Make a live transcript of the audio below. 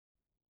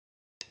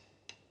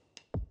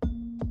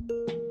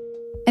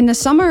In the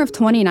summer of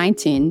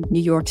 2019, New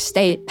York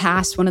State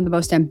passed one of the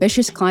most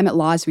ambitious climate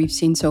laws we've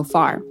seen so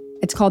far.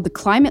 It's called the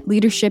Climate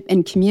Leadership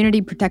and Community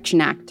Protection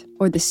Act,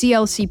 or the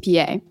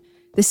CLCPA.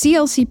 The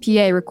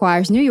CLCPA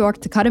requires New York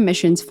to cut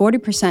emissions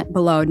 40%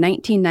 below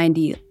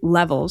 1990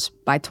 levels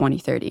by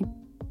 2030.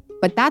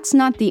 But that's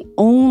not the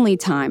only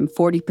time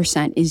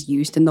 40% is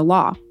used in the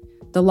law.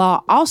 The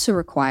law also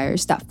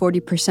requires that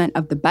 40%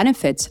 of the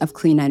benefits of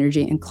clean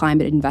energy and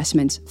climate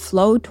investments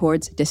flow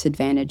towards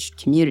disadvantaged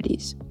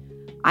communities.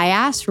 I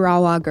asked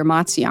Rawa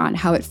Garmatzian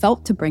how it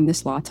felt to bring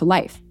this law to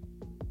life.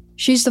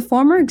 She's the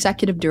former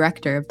executive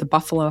director of the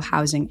Buffalo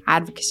housing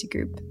advocacy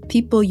group,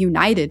 People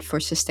United for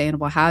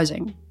Sustainable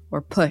Housing,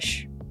 or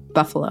PUSH,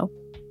 Buffalo,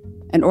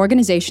 an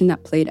organization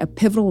that played a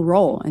pivotal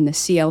role in the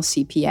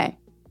CLCPA.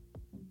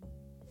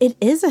 It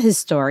is a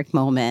historic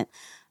moment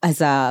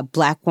as a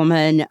Black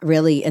woman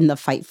really in the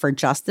fight for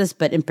justice,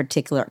 but in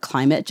particular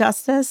climate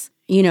justice.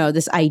 You know,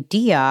 this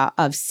idea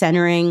of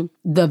centering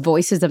the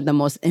voices of the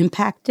most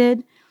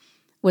impacted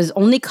was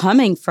only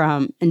coming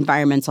from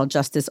environmental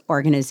justice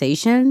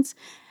organizations.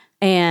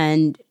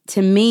 And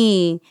to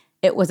me,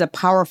 it was a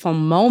powerful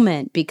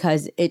moment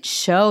because it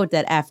showed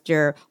that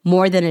after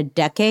more than a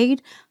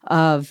decade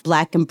of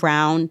Black and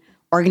brown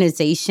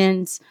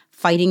organizations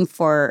fighting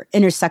for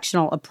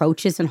intersectional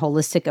approaches and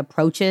holistic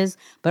approaches,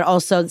 but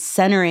also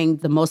centering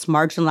the most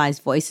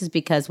marginalized voices,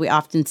 because we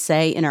often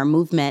say in our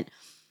movement,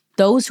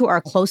 those who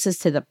are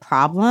closest to the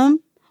problem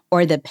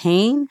or the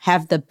pain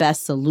have the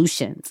best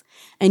solutions.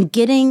 And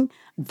getting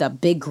the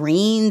big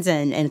greens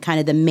and kind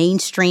of the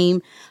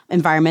mainstream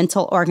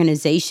environmental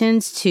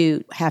organizations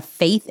to have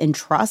faith and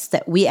trust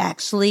that we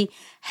actually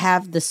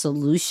have the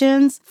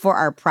solutions for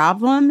our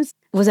problems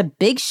was a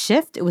big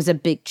shift. It was a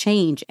big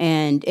change,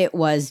 and it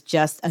was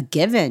just a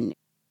given.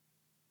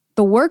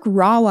 The work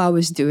Rawa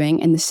was doing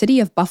in the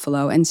city of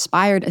Buffalo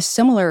inspired a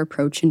similar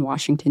approach in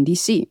Washington,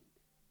 D.C.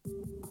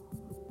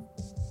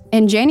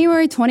 In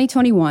January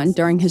 2021,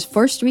 during his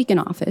first week in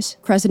office,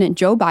 President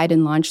Joe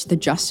Biden launched the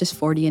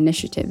Justice40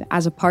 initiative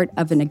as a part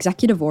of an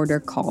executive order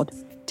called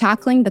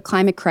Tackling the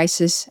Climate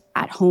Crisis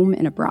at Home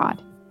and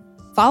Abroad.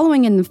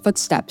 Following in the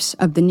footsteps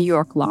of the New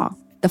York law,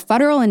 the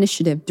federal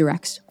initiative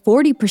directs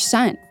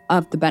 40%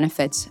 of the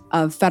benefits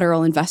of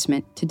federal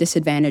investment to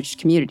disadvantaged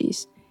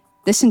communities.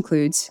 This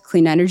includes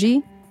clean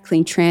energy,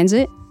 clean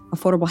transit,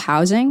 affordable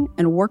housing,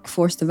 and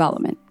workforce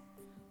development.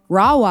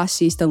 Rawa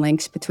sees the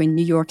links between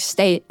New York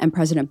State and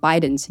President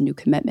Biden's new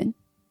commitment.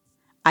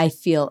 I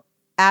feel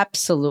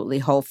absolutely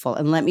hopeful.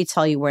 And let me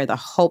tell you where the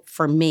hope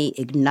for me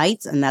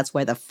ignites, and that's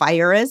where the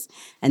fire is,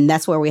 and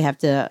that's where we have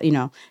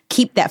to,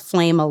 keep that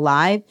flame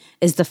alive,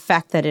 is the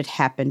fact that it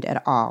happened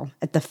at all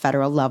at the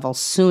federal level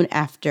soon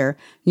after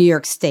New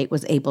York State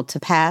was able to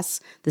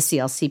pass the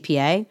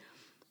CLCPA.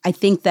 I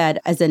think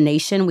that as a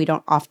nation, we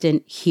don't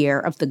often hear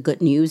of the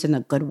good news and the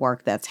good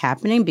work that's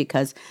happening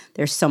because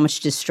there's so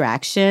much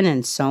distraction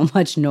and so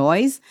much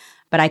noise.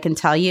 But I can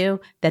tell you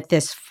that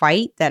this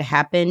fight that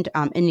happened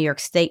in New York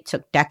State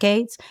took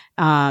decades,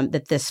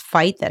 that this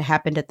fight that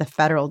happened at the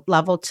federal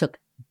level took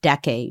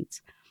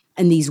decades.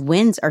 And these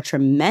wins are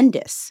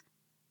tremendous.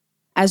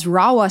 As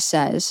Rawa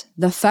says,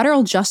 the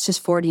federal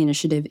Justice40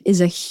 initiative is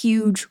a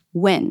huge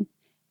win.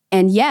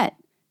 And yet,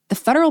 the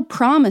federal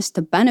promise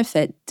to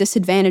benefit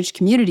disadvantaged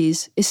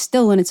communities is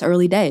still in its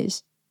early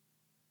days.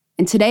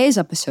 In today's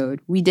episode,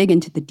 we dig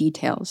into the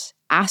details,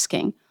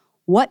 asking,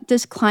 what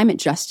does climate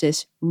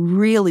justice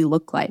really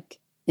look like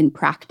in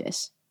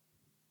practice?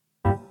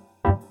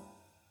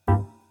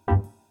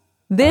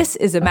 This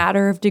is A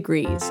Matter of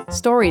Degrees,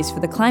 Stories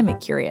for the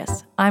Climate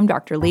Curious. I'm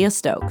Dr. Leah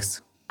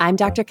Stokes. I'm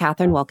Dr.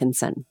 Catherine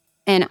Wilkinson.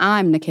 And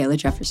I'm Nicaila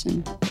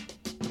Jefferson.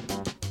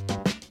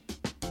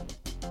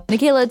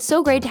 Nicaila, it's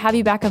so great to have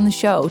you back on the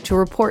show to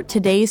report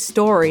today's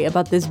story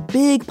about this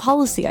big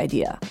policy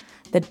idea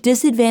that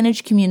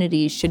disadvantaged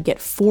communities should get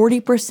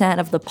 40%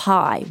 of the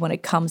pie when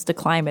it comes to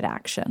climate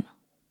action.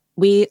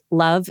 We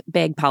love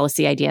big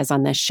policy ideas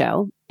on this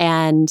show.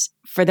 And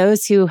for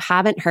those who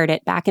haven't heard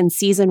it, back in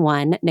season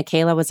 1,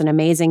 Nicaila was an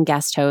amazing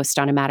guest host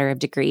on A Matter of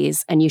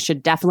Degrees, and you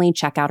should definitely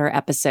check out our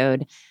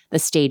episode, The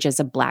Stages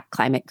of Black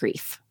Climate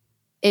Grief.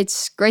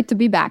 It's great to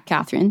be back,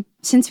 Catherine.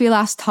 Since we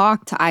last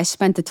talked, I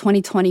spent the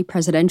 2020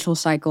 presidential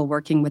cycle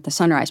working with the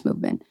Sunrise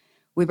Movement.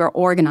 We were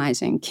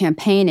organizing,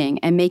 campaigning,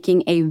 and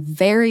making a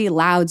very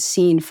loud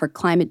scene for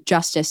climate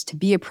justice to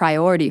be a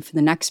priority for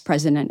the next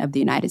president of the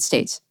United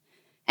States.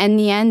 And in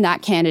the end,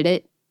 that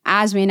candidate,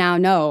 as we now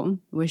know,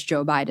 was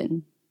Joe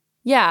Biden.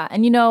 Yeah,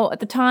 and at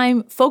the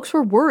time, folks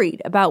were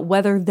worried about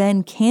whether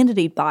then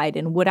candidate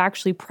Biden would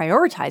actually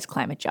prioritize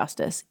climate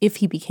justice if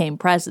he became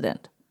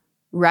president.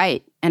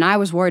 Right, and I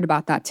was worried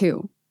about that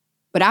too.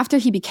 But after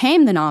he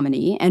became the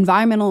nominee,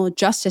 environmental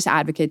justice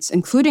advocates,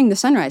 including the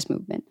Sunrise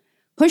Movement,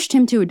 pushed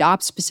him to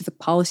adopt specific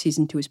policies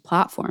into his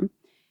platform.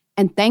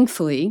 And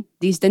thankfully,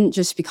 these didn't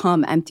just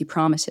become empty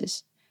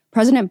promises.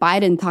 President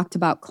Biden talked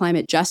about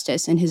climate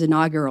justice in his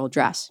inaugural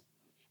address,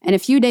 and a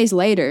few days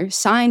later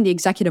signed the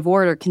executive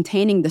order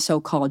containing the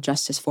so-called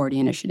Justice40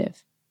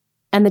 initiative.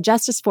 And the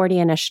Justice40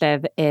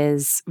 initiative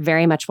is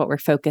very much what we're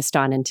focused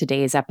on in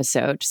today's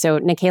episode. So,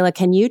 Nikayla,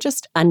 can you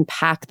just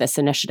unpack this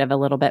initiative a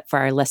little bit for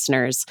our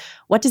listeners?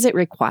 What does it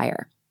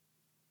require?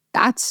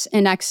 That's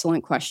an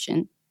excellent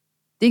question.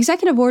 The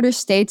executive order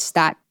states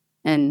that,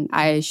 and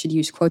I should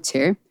use quotes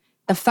here,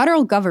 the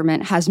federal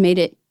government has made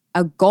it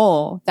a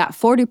goal that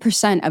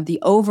 40% of the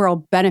overall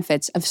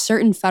benefits of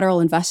certain federal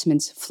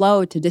investments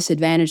flow to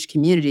disadvantaged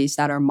communities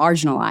that are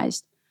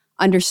marginalized,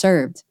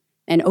 underserved,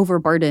 and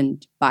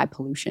overburdened by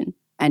pollution,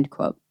 end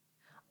quote.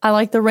 I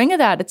like the ring of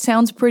that. It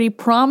sounds pretty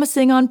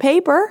promising on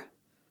paper.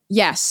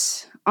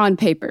 Yes, on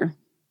paper.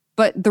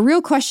 But the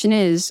real question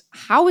is,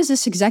 how is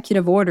this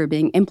executive order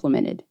being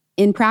implemented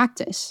in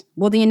practice?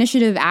 Will the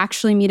initiative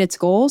actually meet its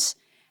goals?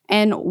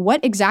 And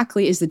what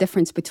exactly is the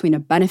difference between a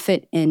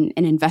benefit and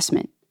an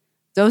investment?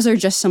 Those are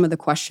just some of the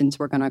questions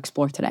we're going to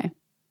explore today.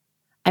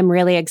 I'm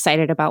really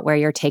excited about where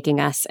you're taking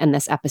us in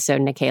this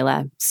episode,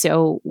 Nikayla.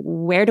 So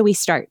where do we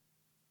start?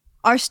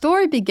 Our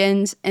story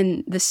begins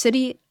in the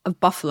city of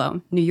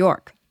Buffalo, New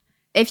York.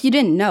 If you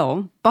didn't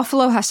know,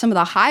 Buffalo has some of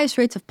the highest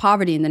rates of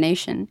poverty in the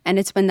nation, and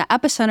it's been the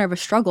epicenter of a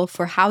struggle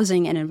for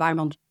housing and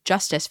environmental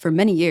justice for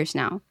many years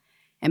now,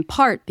 in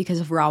part because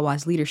of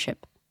Rawa's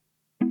leadership.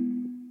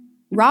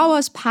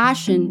 Rawa's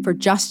passion for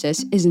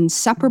justice is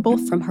inseparable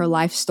from her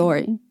life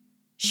story.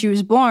 She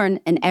was born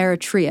in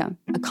Eritrea,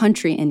 a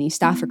country in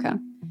East Africa.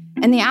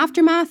 In the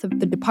aftermath of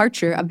the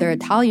departure of their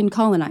Italian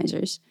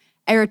colonizers,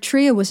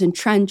 Eritrea was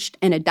entrenched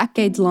in a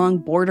decades-long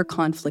border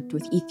conflict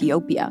with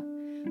Ethiopia.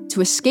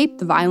 To escape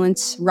the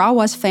violence,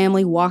 Rawa's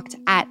family walked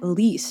at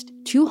least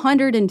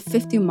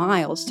 250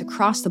 miles to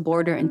cross the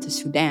border into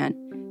Sudan,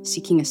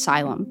 seeking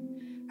asylum.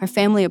 Her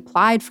family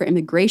applied for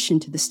immigration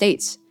to the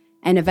States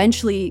and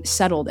eventually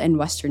settled in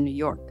Western New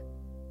York.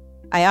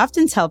 I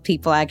often tell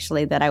people,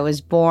 actually, that I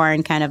was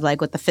born kind of like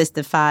with the fist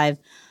of five.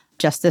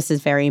 Justice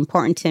is very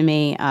important to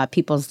me.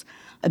 People's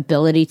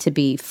ability to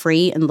be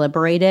free and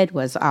liberated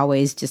was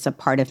always just a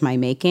part of my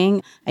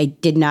making. I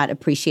did not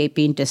appreciate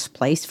being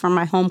displaced from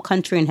my home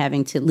country and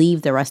having to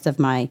leave the rest of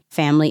my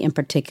family, in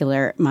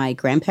particular my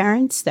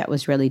grandparents. That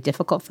was really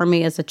difficult for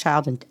me as a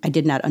child, and I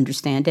did not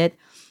understand it.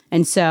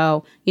 And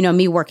so,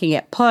 me working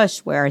at PUSH,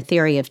 where our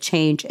theory of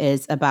change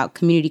is about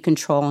community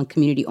control and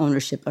community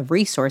ownership of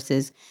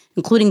resources,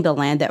 including the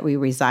land that we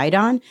reside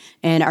on,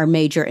 and our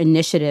major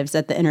initiatives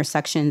at the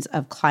intersections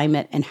of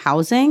climate and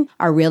housing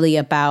are really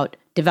about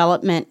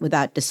development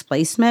without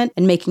displacement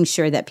and making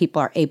sure that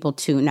people are able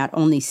to not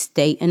only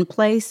stay in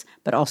place,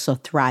 but also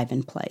thrive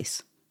in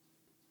place.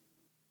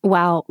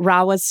 Wow,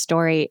 Rawa's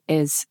story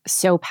is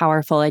so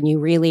powerful, and you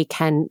really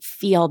can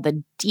feel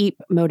the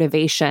deep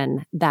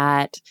motivation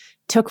that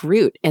took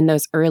root in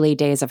those early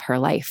days of her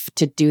life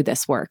to do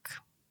this work.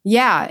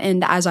 Yeah,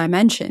 and as I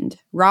mentioned,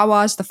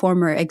 Rawa is the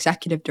former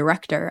executive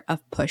director of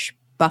PUSH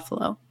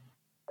Buffalo.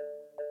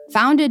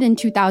 Founded in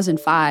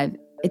 2005,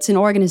 it's an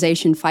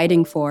organization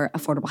fighting for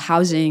affordable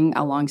housing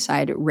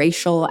alongside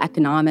racial,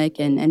 economic,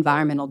 and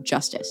environmental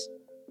justice.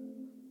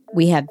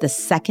 We have the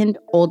second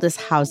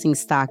oldest housing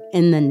stock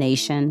in the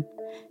nation,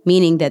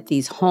 meaning that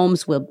these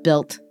homes were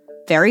built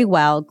very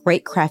well,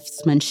 great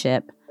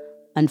craftsmanship.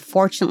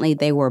 Unfortunately,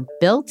 they were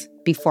built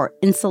before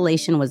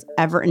insulation was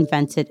ever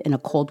invented in a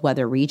cold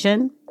weather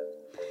region.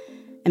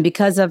 And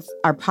because of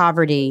our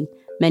poverty,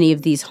 many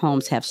of these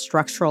homes have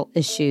structural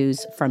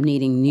issues from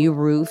needing new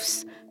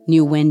roofs,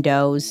 new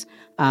windows.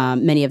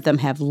 Many of them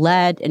have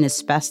lead and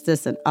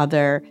asbestos and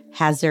other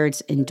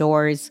hazards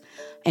indoors.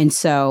 And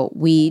so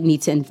we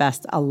need to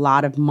invest a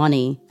lot of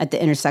money at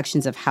the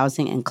intersections of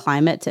housing and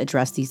climate to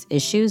address these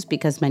issues,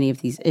 because many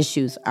of these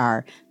issues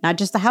are not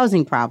just a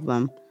housing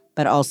problem,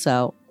 but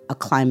also a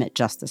climate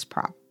justice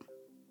problem.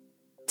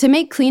 To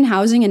make clean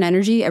housing and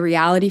energy a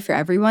reality for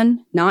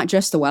everyone, not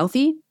just the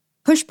wealthy,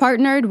 PUSH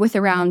partnered with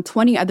around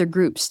 20 other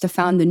groups to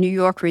found the New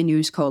York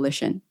Renews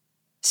Coalition.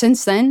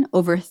 Since then,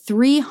 over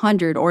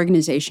 300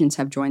 organizations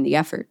have joined the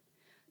effort.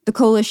 The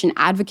coalition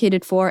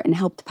advocated for and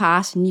helped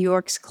pass New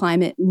York's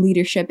Climate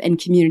Leadership and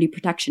Community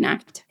Protection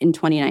Act in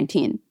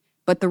 2019.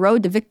 But the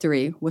road to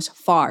victory was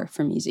far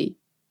from easy.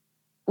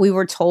 We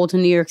were told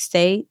in New York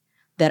State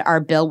that our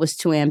bill was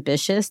too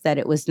ambitious, that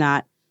it was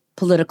not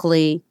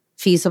politically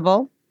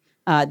feasible,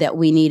 that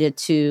we needed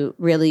to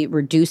really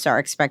reduce our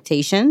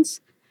expectations.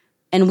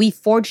 And we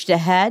forged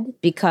ahead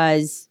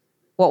because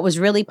what was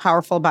really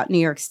powerful about New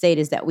York State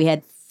is that we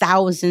had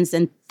thousands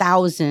and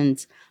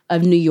thousands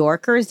of New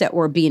Yorkers that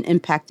were being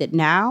impacted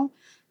now,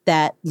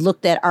 that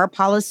looked at our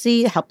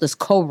policy, helped us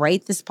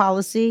co-write this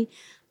policy,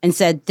 and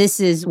said, this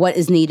is what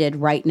is needed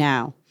right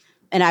now.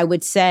 And I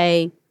would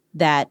say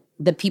that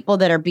the people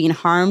that are being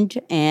harmed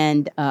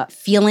and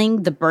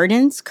feeling the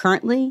burdens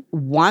currently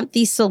want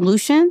these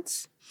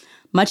solutions.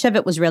 Much of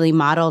it was really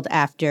modeled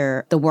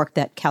after the work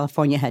that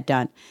California had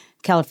done.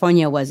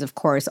 California was, of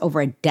course,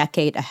 over a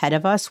decade ahead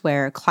of us,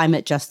 where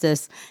climate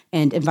justice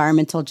and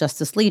environmental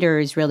justice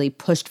leaders really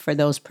pushed for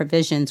those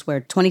provisions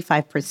where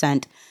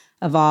 25%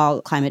 of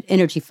all climate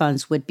energy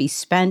funds would be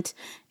spent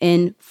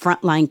in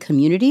frontline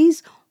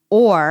communities,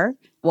 or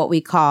what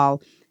we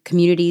call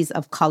communities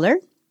of color,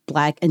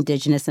 Black,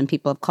 Indigenous, and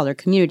people of color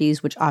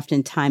communities, which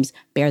oftentimes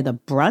bear the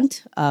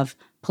brunt of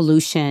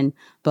pollution,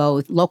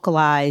 both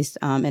localized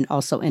and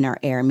also in our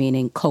air,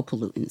 meaning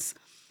co-pollutants.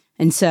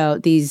 And so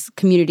these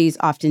communities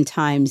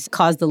oftentimes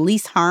cause the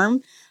least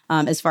harm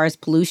as far as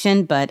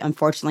pollution, but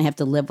unfortunately have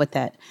to live with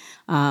that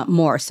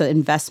more. So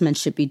investments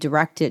should be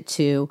directed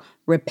to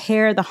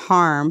repair the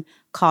harm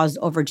caused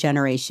over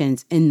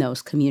generations in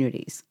those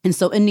communities. And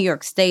so in New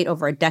York State,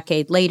 over a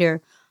decade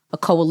later, a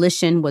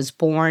coalition was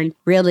born.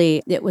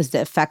 Really, it was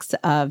the effects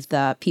of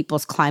the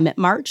People's Climate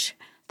March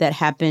that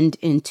happened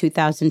in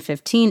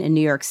 2015 in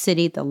New York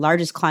City, the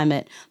largest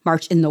climate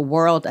march in the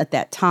world at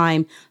that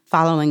time,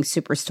 following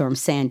Superstorm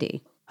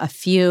Sandy. A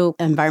few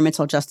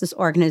environmental justice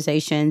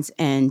organizations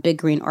and big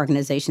green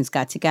organizations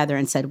got together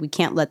and said, we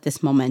can't let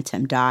this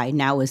momentum die.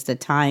 Now is the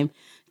time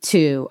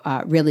to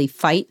really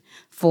fight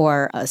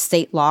for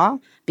state law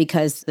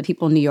because the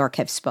people in New York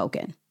have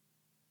spoken.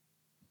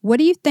 What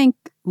do you think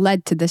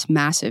led to this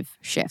massive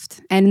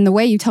shift? And in the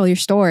way you tell your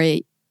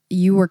story,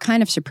 you were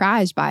kind of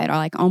surprised by it, or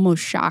like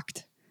almost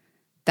shocked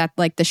that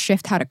like the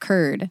shift had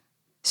occurred.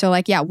 So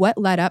like, yeah, what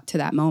led up to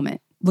that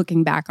moment,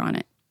 looking back on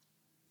it?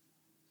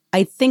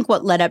 I think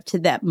what led up to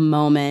that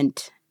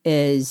moment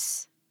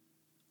is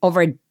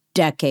over a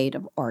decade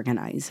of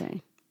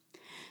organizing.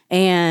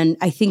 And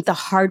I think the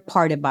hard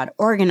part about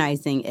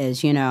organizing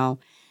is,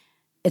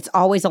 it's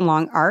always a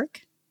long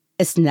arc.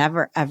 It's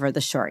never, ever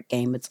the short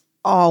game. It's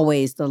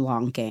always the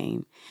long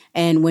game.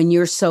 And when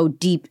you're so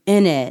deep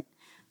in it,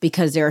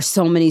 because there are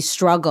so many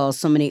struggles,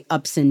 so many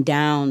ups and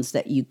downs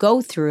that you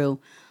go through,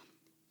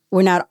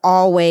 we're not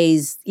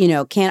always,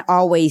 can't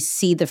always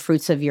see the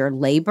fruits of your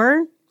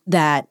labor,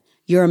 that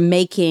you're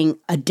making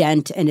a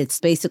dent and it's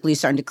basically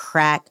starting to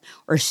crack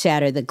or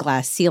shatter the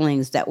glass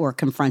ceilings that we're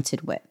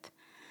confronted with.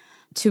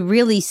 To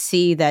really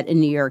see that in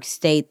New York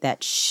State,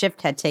 that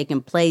shift had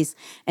taken place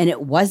and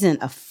it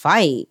wasn't a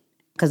fight,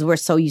 because we're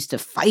so used to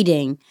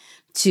fighting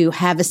to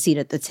have a seat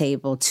at the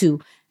table, to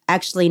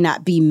actually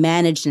not be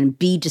managed and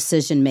be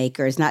decision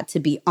makers, not to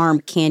be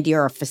arm candy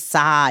or a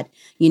facade,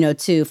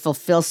 to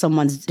fulfill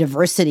someone's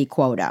diversity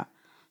quota,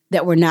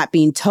 that we're not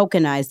being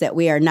tokenized, that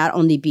we are not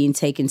only being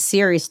taken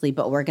seriously,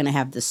 but we're going to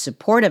have the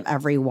support of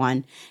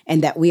everyone,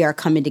 and that we are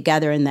coming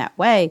together in that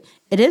way.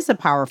 It is a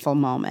powerful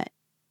moment.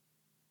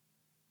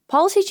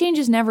 Policy change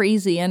is never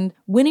easy, and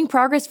winning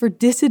progress for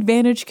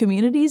disadvantaged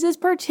communities is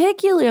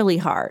particularly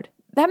hard.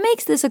 That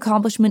makes this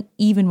accomplishment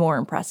even more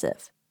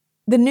impressive.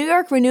 The New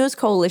York Renews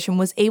Coalition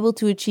was able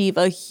to achieve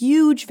a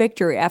huge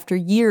victory after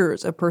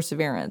years of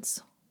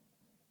perseverance.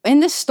 In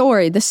this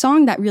story, the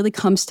song that really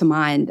comes to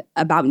mind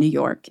about New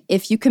York,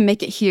 if you can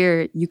make it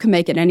here, you can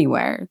make it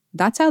anywhere.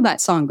 That's how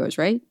that song goes,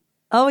 right?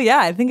 Oh, yeah.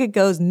 I think it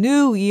goes,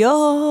 New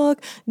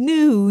York,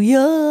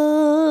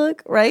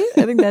 right?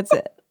 I think that's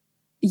it.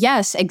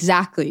 Yes,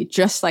 exactly.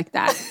 Just like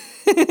that.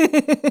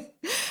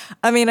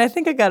 I mean, I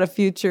think I got a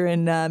future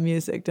in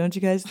music, don't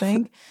you guys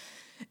think?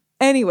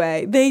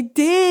 Anyway, they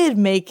did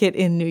make it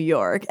in New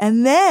York,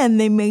 and then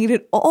they made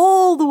it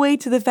all the way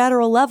to the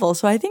federal level.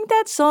 So I think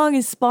that song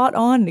is spot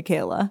on,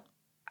 Nikayla.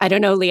 I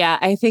don't know, Leah.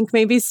 I think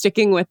maybe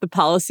sticking with the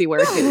policy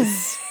work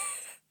is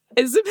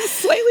a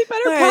slightly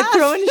better path.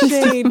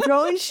 Right,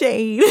 throwing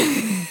shade.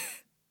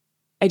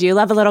 I do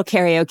love a little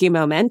karaoke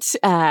moment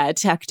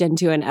tucked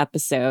into an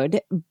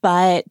episode.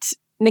 But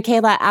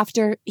Nikayla,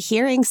 after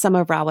hearing some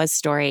of Rawa's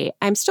story,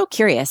 I'm still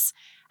curious.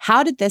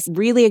 How did this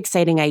really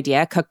exciting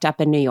idea cooked up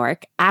in New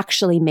York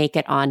actually make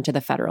it onto the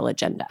federal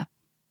agenda?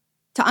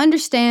 To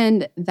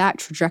understand that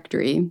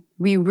trajectory,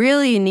 we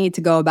really need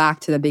to go back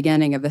to the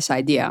beginning of this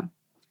idea.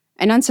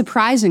 And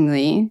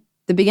unsurprisingly,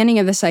 the beginning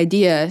of this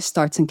idea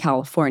starts in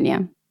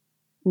California.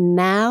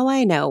 Now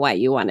I know why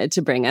you wanted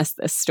to bring us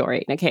this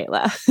story,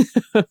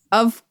 Nikayla.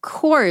 Of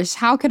course,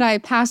 how could I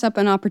pass up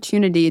an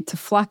opportunity to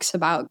flex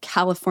about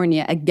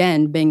California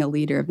again being a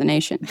leader of the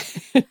nation?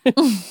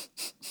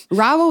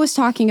 Rawa was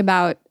talking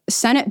about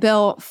Senate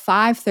Bill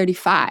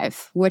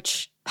 535,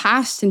 which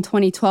passed in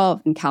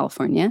 2012 in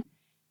California,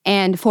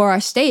 and for our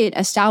state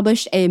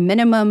established a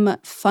minimum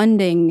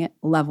funding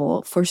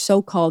level for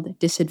so-called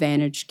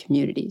disadvantaged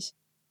communities.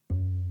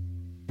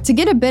 To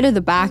get a bit of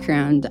the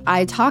background,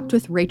 I talked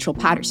with Rachel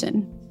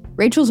Patterson.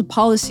 Rachel's a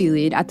policy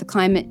lead at the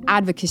climate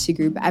advocacy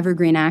group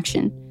Evergreen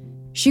Action.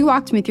 She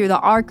walked me through the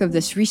arc of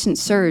this recent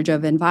surge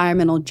of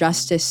environmental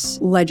justice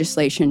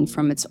legislation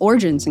from its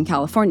origins in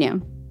California,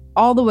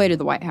 all the way to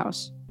the White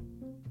House.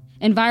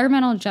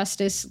 Environmental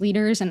justice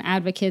leaders and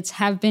advocates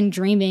have been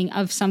dreaming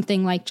of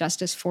something like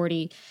Justice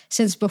 40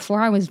 since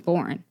before I was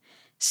born.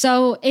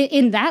 So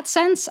in that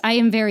sense, I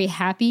am very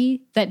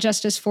happy that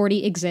Justice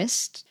 40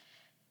 exists,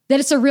 that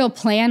it's a real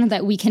plan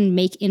that we can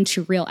make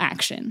into real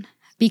action,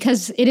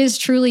 because it is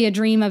truly a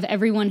dream of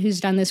everyone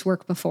who's done this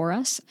work before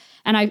us.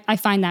 And I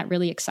find that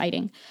really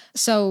exciting.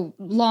 So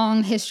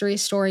long history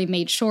story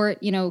made short,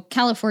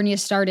 California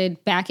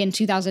started back in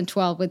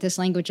 2012 with this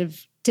language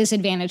of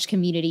disadvantaged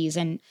communities.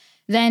 And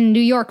then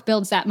New York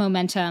builds that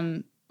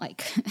momentum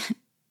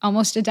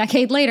almost a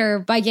decade later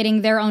by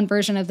getting their own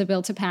version of the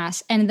bill to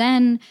pass. And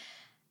then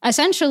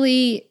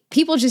essentially,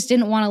 people just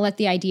didn't want to let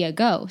the idea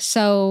go.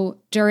 So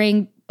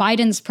during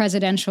Biden's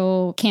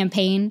presidential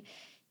campaign,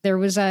 there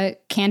was a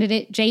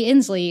candidate, Jay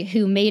Inslee,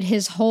 who made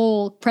his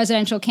whole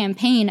presidential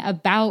campaign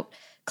about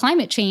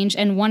climate change.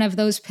 And one of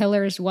those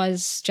pillars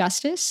was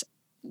justice.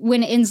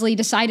 When Inslee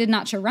decided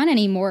not to run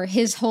anymore,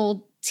 his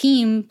whole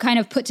team kind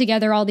of put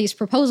together all these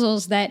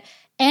proposals that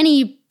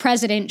any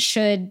president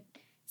should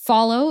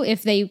follow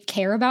if they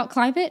care about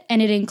climate.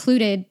 And it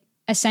included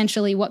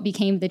essentially what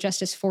became the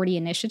Justice40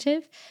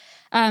 initiative.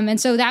 And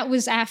so that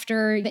was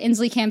after the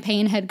Inslee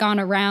campaign had gone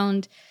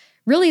around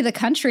really the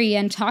country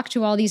and talked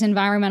to all these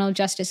environmental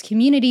justice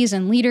communities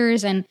and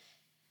leaders and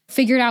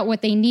figured out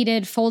what they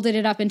needed, folded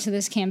it up into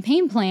this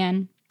campaign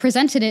plan,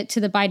 presented it to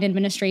the Biden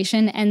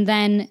administration, and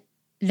then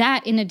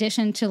that, in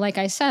addition to, like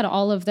I said,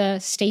 all of the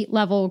state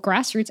level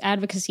grassroots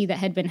advocacy that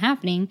had been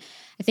happening,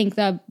 I think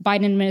the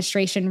Biden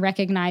administration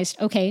recognized,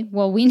 okay,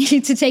 well, we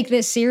need to take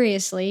this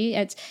seriously.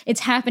 It's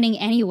happening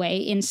anyway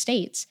in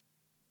states.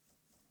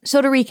 So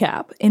to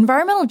recap,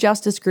 environmental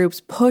justice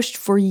groups pushed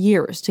for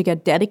years to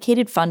get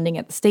dedicated funding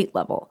at the state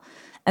level.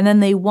 And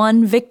then they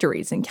won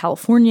victories in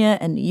California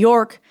and New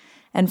York.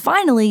 And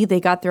finally, they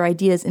got their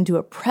ideas into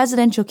a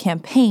presidential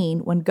campaign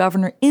when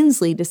Governor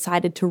Inslee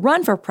decided to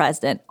run for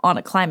president on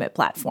a climate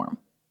platform.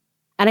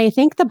 And I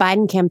think the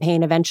Biden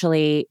campaign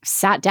eventually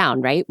sat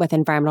down, right, with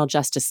environmental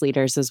justice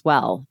leaders as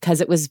well,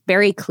 because it was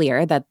very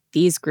clear that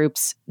these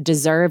groups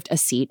deserved a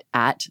seat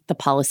at the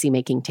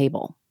policymaking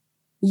table.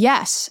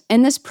 Yes,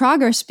 and this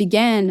progress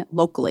began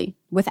locally,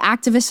 with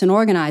activists and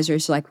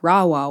organizers like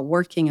Rawa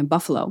working in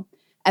Buffalo.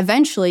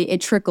 Eventually, it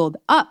trickled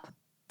up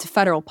to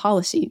federal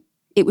policy.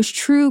 It was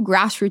true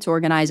grassroots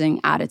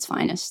organizing at its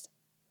finest.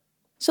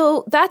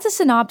 So that's a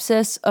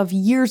synopsis of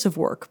years of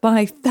work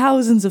by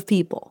thousands of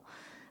people.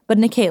 But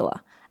Nicaila,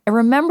 I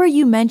remember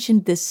you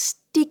mentioned this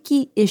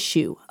sticky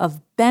issue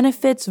of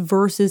benefits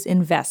versus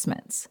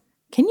investments.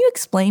 Can you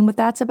explain what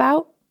that's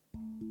about?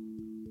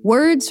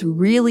 Words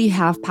really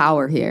have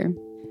power here.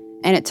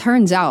 And it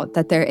turns out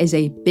that there is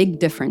a big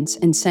difference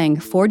in saying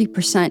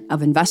 40%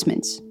 of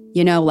investments,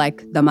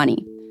 like the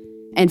money,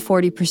 and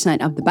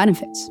 40% of the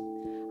benefits.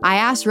 I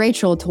asked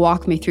Rachel to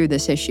walk me through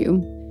this issue.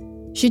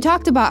 She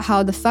talked about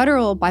how the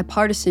federal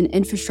bipartisan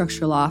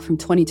infrastructure law from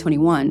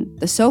 2021,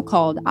 the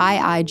so-called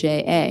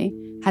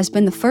IIJA, has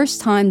been the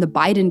first time the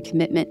Biden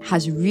commitment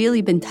has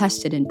really been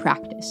tested in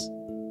practice.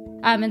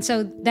 And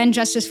so then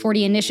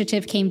Justice40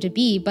 initiative came to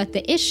be, but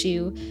the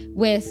issue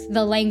with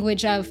the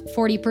language of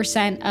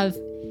 40% of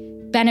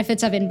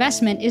benefits of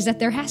investment is that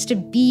there has to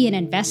be an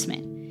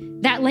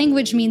investment. That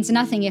language means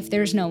nothing if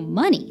there's no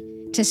money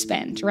to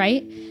spend,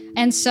 right?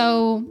 And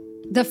so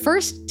the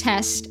first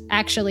test,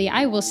 actually,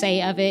 I will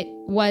say, of it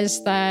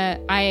was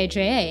the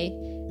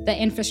IIJA, the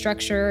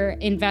Infrastructure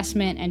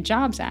Investment and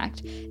Jobs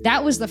Act.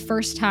 That was the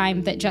first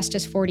time that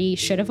Justice40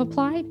 should have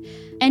applied.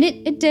 And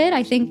it did.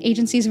 I think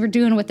agencies were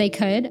doing what they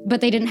could, but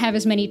they didn't have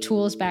as many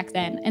tools back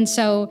then. And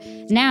so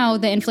now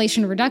the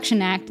Inflation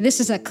Reduction Act, this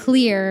is a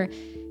clear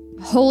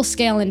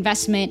whole-scale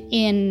investment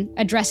in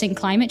addressing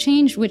climate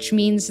change, which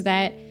means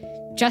that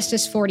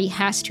Justice40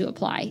 has to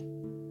apply.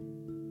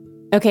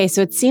 Okay,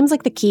 so it seems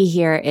like the key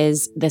here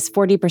is this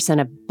 40%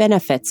 of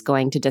benefits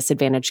going to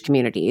disadvantaged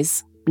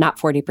communities, not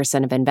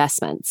 40% of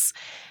investments.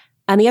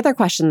 And the other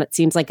question that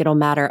seems like it'll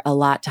matter a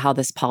lot to how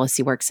this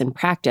policy works in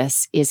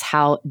practice is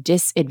how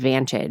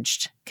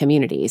disadvantaged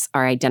communities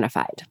are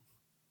identified.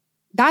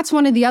 That's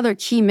one of the other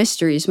key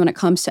mysteries when it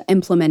comes to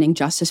implementing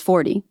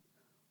Justice40.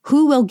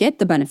 Who will get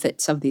the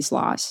benefits of these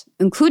laws,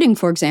 including,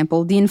 for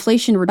example, the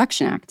Inflation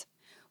Reduction Act?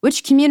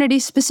 Which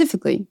communities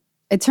specifically?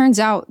 It turns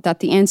out that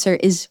the answer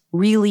is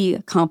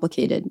really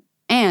complicated,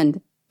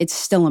 and it's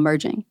still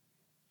emerging.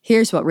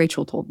 Here's what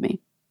Rachel told me.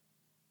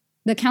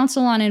 The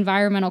Council on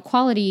Environmental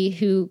Quality,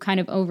 who kind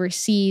of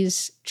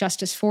oversees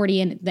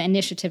Justice40 and the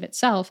initiative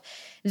itself,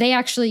 they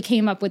actually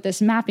came up with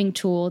this mapping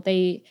tool.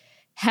 They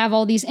have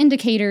all these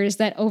indicators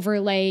that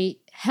overlay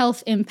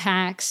health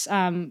impacts,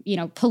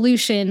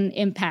 pollution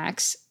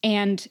impacts,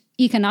 and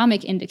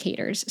economic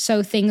indicators.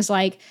 So things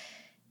like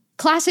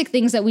classic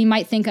things that we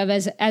might think of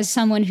as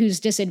someone who's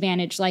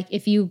disadvantaged, like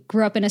if you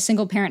grew up in a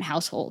single-parent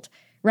household,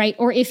 right?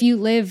 Or if you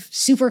live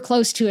super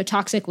close to a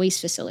toxic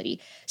waste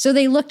facility. So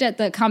they looked at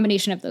the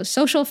combination of those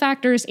social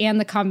factors and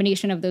the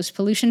combination of those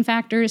pollution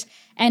factors.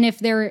 And if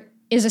there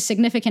is a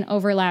significant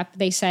overlap,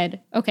 they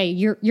said, okay,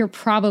 you're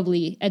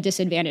probably a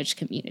disadvantaged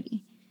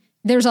community.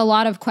 There's a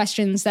lot of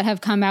questions that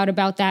have come out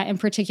about that, in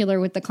particular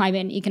with the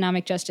climate and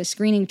economic justice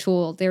screening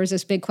tool. There's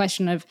this big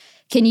question of,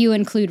 can you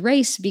include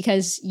race?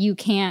 Because you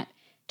can't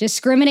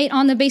discriminate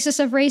on the basis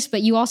of race,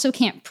 but you also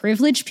can't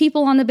privilege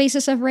people on the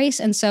basis of race.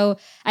 And so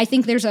I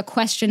think there's a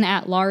question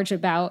at large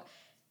about,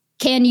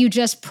 can you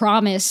just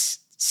promise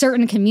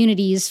certain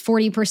communities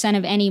 40%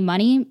 of any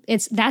money?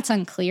 That's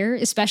unclear,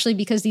 especially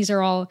because these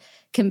are all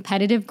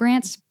competitive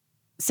grants.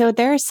 So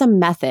there are some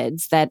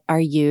methods that are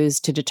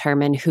used to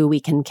determine who we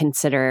can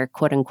consider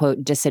quote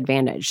unquote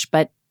disadvantaged.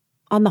 But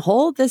on the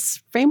whole,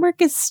 this framework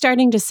is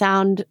starting to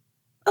sound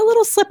a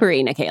little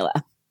slippery,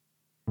 Nicaila.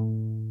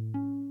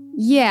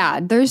 Yeah,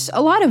 there's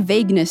a lot of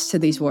vagueness to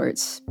these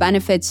words: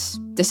 benefits,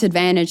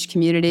 disadvantaged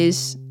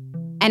communities.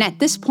 And at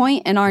this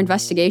point in our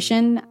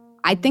investigation,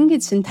 I think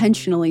it's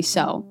intentionally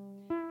so.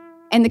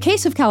 In the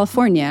case of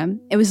California,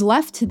 it was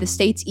left to the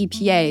state's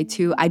EPA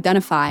to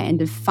identify and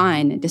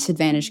define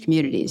disadvantaged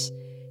communities.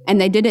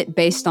 And they did it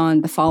based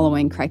on the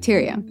following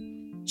criteria: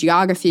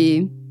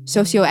 geography,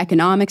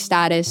 socioeconomic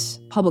status,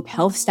 public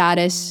health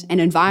status, and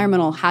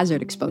environmental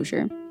hazard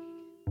exposure.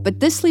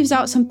 But this leaves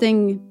out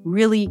something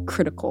really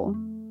critical.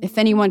 If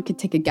anyone could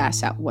take a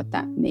guess at what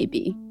that may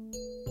be.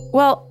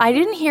 Well, I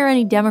didn't hear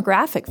any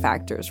demographic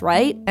factors,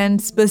 right? And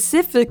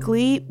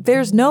specifically,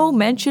 there's no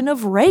mention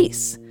of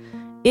race.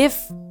 If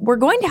we're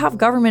going to have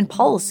government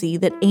policy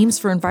that aims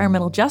for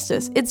environmental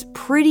justice, it's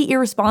pretty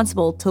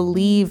irresponsible to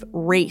leave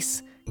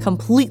race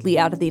completely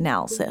out of the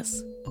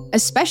analysis.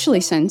 Especially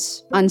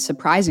since,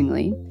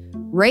 unsurprisingly,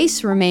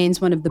 race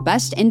remains one of the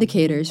best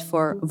indicators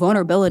for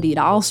vulnerability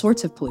to all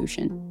sorts of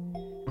pollution.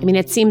 I mean,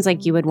 it seems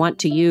like you would want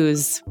to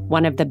use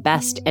one of the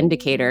best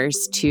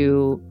indicators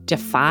to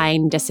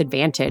define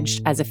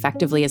disadvantaged as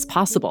effectively as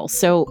possible.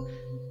 So,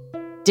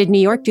 did New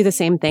York do the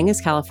same thing as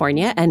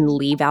California and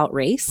leave out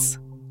race?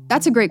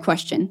 That's a great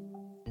question.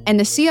 And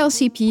the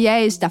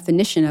CLCPA's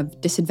definition of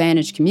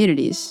disadvantaged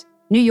communities,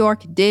 New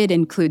York did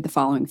include the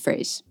following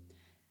phrase: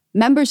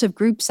 members of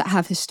groups that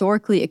have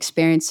historically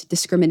experienced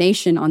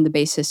discrimination on the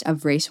basis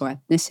of race or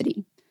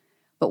ethnicity.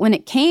 But when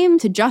it came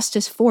to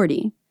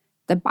Justice40,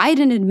 the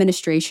Biden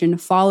administration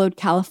followed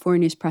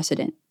California's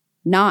precedent,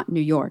 not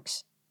New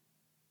York's.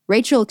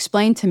 Rachel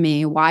explained to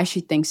me why she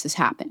thinks this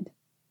happened.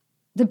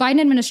 The Biden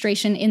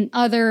administration in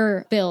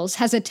other bills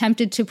has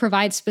attempted to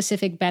provide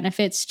specific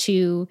benefits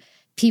to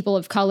people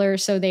of color.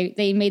 So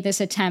they made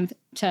this attempt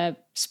to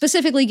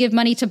specifically give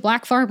money to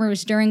Black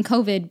farmers during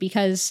COVID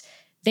because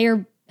they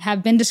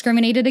have been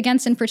discriminated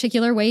against in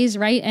particular ways,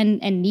 right?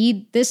 And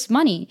need this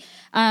money.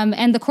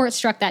 And the court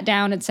struck that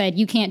down and said,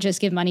 you can't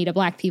just give money to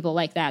Black people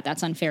like that.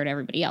 That's unfair to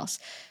everybody else.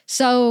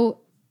 So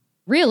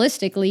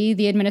realistically,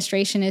 the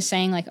administration is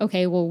saying like,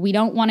 okay, well, we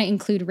don't want to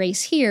include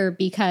race here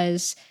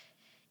because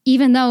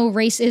even though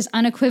race is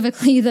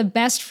unequivocally the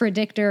best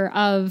predictor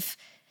of,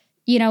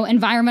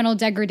 environmental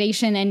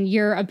degradation and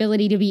your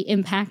ability to be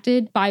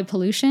impacted by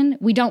pollution,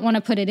 we don't want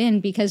to put it in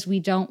because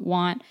we don't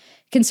want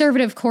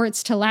conservative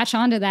courts to latch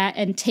onto that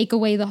and take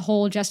away the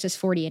whole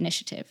Justice40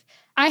 initiative.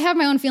 I have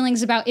my own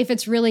feelings about if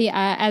it's really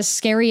as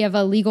scary of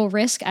a legal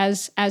risk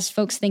as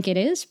folks think it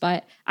is,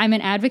 but I'm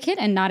an advocate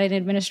and not an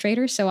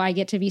administrator, so I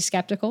get to be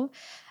skeptical.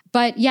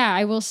 But yeah,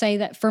 I will say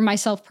that for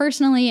myself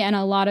personally and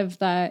a lot of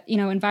the,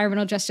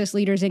 environmental justice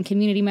leaders and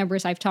community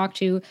members I've talked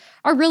to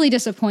are really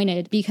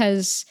disappointed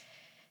because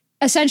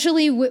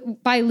essentially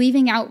by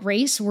leaving out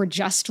race, we're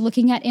just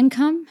looking at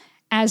income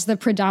as the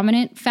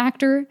predominant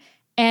factor,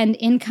 and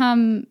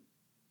income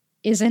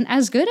isn't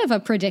as good of a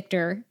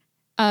predictor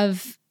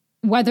of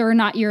whether or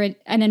not you're an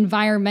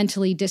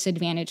environmentally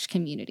disadvantaged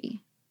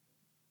community.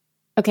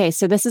 Okay,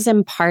 so this is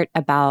in part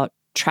about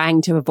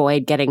trying to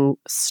avoid getting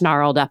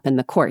snarled up in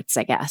the courts,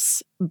 I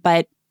guess.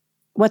 But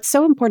what's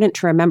so important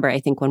to remember,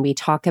 I think, when we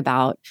talk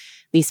about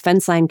these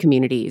fence line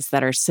communities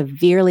that are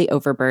severely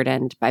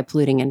overburdened by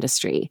polluting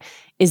industry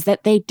is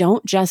that they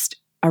don't just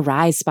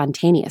arise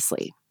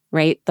spontaneously,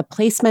 right? The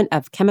placement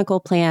of chemical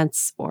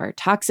plants or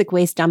toxic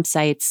waste dump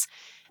sites,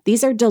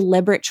 these are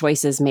deliberate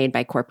choices made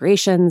by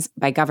corporations,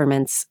 by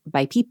governments,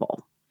 by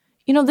people.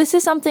 This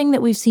is something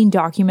that we've seen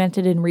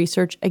documented in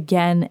research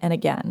again and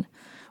again.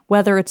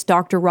 Whether it's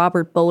Dr.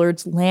 Robert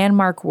Bullard's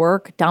landmark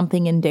work,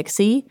 Dumping in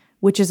Dixie,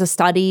 which is a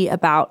study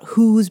about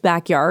whose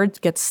backyards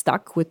get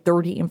stuck with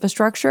dirty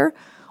infrastructure,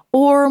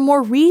 or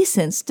more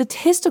recent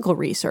statistical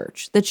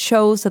research that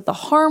shows that the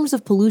harms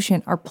of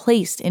pollution are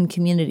placed in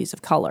communities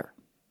of color.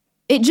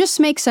 It just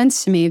makes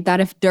sense to me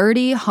that if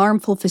dirty,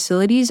 harmful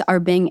facilities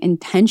are being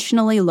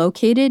intentionally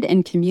located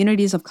in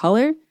communities of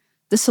color,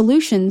 the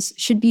solutions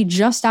should be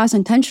just as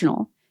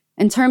intentional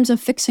in terms of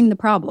fixing the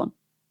problem.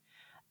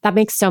 That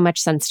makes so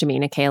much sense to me,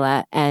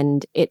 Nikayla,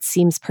 and it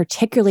seems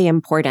particularly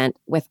important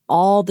with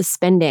all the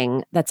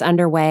spending that's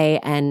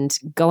underway and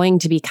going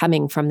to be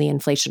coming from the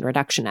Inflation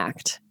Reduction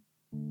Act.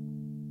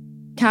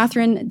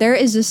 Catherine, there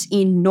is this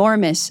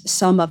enormous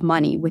sum of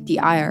money with the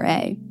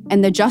IRA,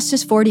 and the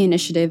Justice40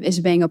 initiative is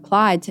being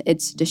applied to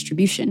its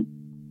distribution.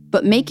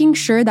 But making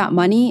sure that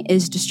money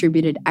is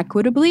distributed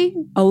equitably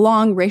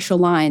along racial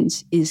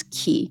lines is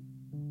key.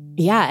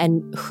 Yeah,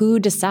 and who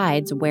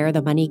decides where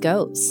the money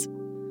goes?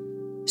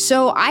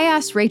 So I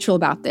asked Rachel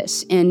about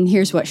this, and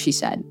here's what she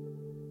said.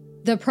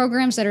 The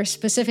programs that are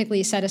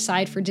specifically set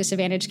aside for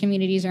disadvantaged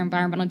communities or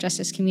environmental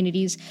justice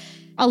communities,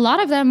 a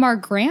lot of them are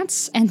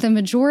grants, and the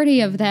majority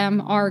of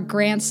them are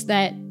grants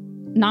that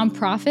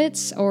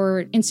nonprofits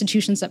or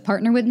institutions that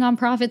partner with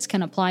nonprofits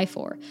can apply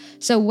for.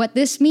 So what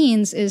this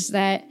means is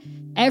that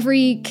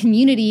every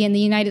community in the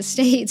United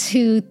States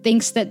who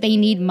thinks that they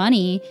need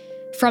money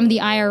from the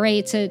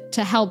IRA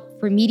to help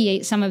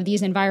remediate some of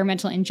these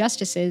environmental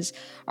injustices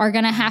are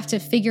going to have to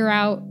figure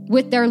out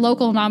with their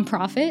local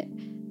nonprofit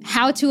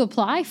how to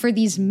apply for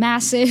these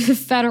massive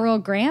federal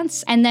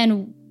grants. And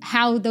then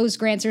how those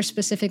grants are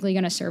specifically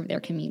going to serve their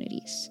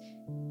communities.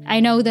 I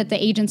know that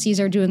the agencies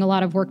are doing a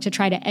lot of work to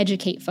try to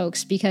educate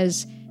folks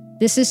because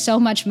this is so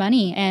much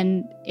money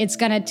and it's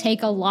going to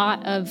take a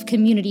lot of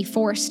community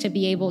force to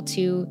be able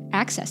to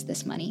access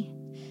this money.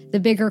 The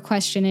bigger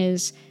question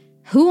is,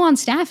 who on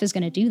staff is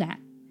going to do that?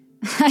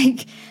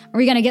 Like, are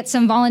we going to get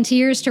some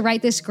volunteers to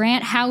write this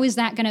grant? How is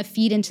that going to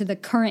feed into the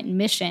current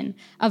mission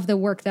of the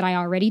work that I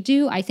already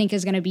do? I think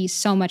is going to be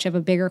so much of a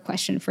bigger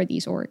question for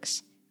these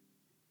orgs.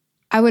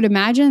 I would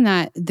imagine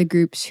that the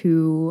groups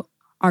who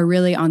are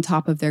really on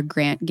top of their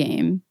grant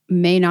game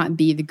may not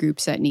be the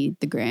groups that need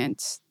the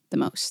grants the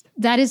most.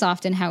 That is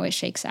often how it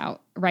shakes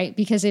out, right?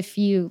 Because if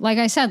you, like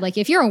I said, like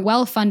if you're a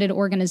well-funded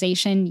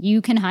organization,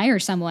 you can hire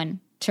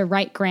someone to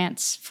write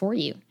grants for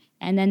you.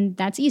 And then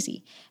that's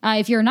easy.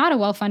 If you're not a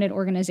well-funded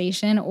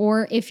organization,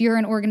 or if you're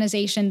an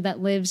organization that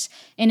lives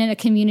in a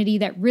community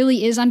that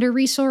really is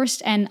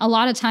under-resourced, and a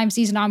lot of times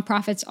these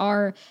nonprofits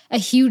are a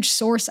huge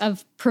source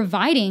of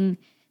providing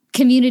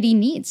community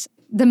needs.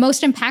 The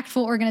most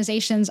impactful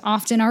organizations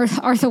often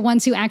are the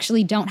ones who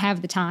actually don't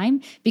have the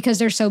time because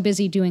they're so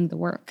busy doing the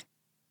work.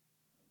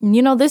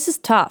 You know, this is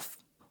tough.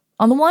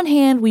 On the one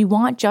hand, we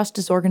want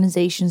justice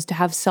organizations to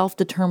have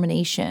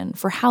self-determination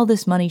for how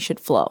this money should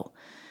flow.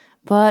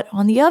 But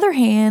on the other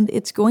hand,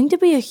 it's going to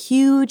be a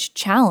huge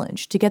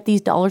challenge to get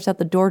these dollars at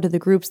the door to the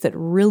groups that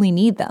really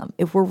need them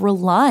if we're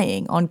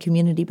relying on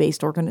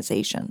community-based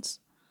organizations.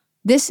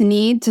 This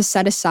need to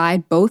set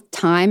aside both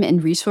time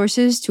and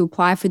resources to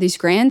apply for these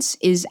grants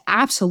is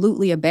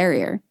absolutely a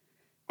barrier.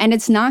 And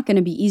it's not going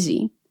to be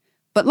easy.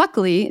 But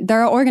luckily,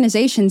 there are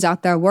organizations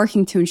out there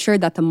working to ensure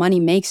that the money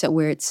makes it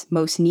where it's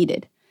most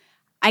needed.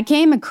 I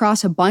came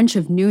across a bunch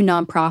of new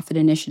nonprofit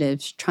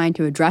initiatives trying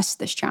to address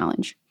this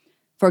challenge.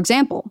 For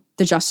example,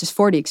 the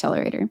Justice40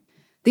 Accelerator.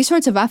 These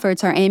sorts of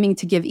efforts are aiming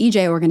to give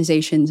EJ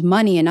organizations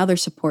money and other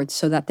supports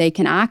so that they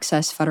can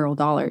access federal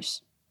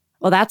dollars.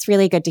 Well, that's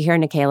really good to hear,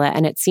 Nikayla,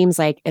 and it seems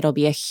like it'll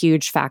be a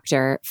huge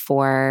factor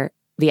for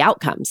the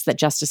outcomes that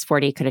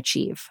Justice40 could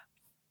achieve.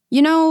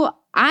 You know,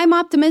 I'm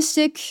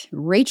optimistic,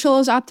 Rachel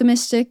is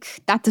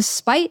optimistic, that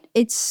despite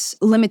its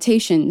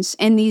limitations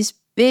and these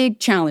big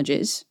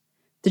challenges,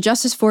 the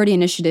Justice40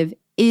 initiative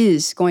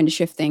is going to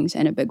shift things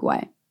in a big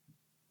way.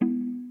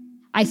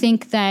 I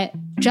think that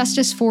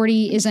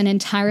Justice40 is an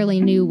entirely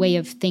new way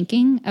of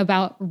thinking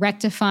about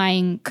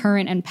rectifying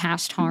current and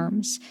past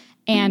harms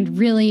and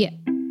really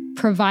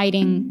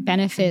providing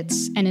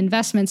benefits and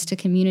investments to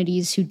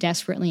communities who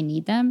desperately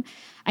need them.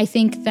 I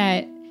think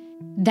that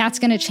that's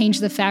going to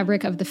change the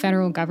fabric of the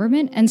federal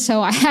government. And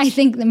so I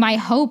think that my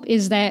hope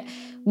is that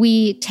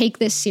we take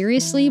this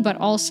seriously, but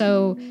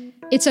also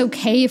it's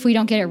okay if we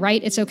don't get it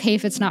right. It's okay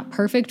if it's not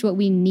perfect. What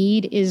we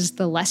need is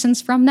the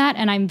lessons from that.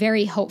 And I'm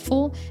very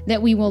hopeful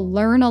that we will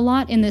learn a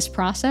lot in this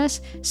process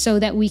so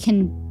that we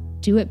can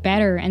do it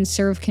better and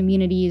serve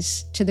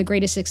communities to the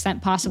greatest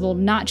extent possible,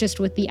 not just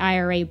with the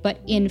IRA, but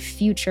in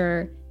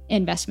future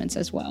investments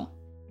as well.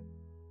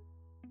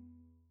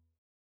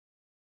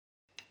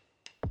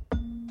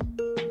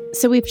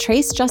 So we've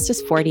traced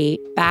Justice40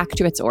 back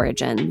to its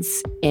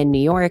origins in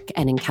New York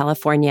and in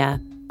California,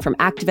 from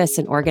activists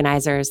and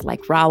organizers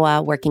like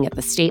Rawa working at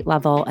the state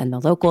level and the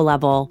local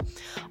level,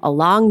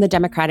 along the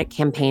Democratic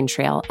campaign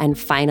trail, and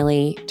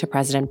finally to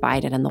President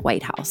Biden and the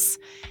White House.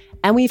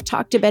 And we've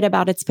talked a bit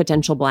about its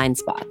potential blind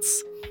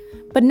spots.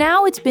 But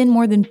now it's been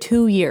more than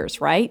 2 years,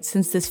 right,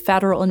 since this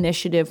federal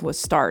initiative was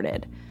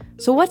started.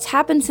 So what's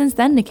happened since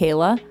then,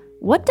 Nikayla?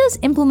 What does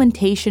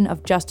implementation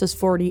of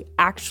Justice40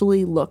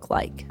 actually look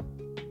like?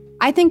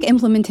 I think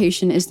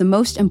implementation is the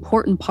most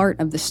important part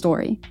of the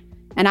story.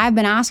 And I've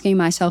been asking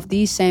myself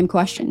these same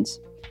questions.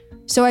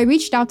 So I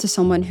reached out to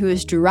someone who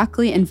is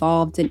directly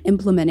involved in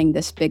implementing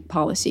this big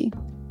policy,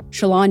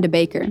 Shalonda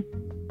Baker.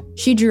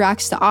 She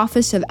directs the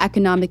Office of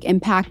Economic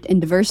Impact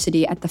and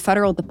Diversity at the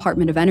Federal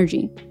Department of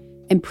Energy,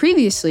 and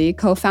previously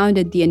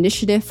co-founded the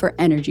Initiative for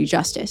Energy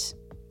Justice.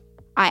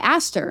 I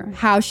asked her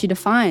how she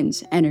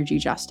defines energy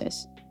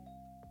justice.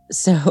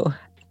 So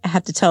I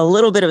have to tell a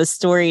little bit of a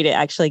story to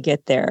actually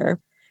get there.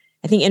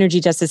 I think energy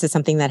justice is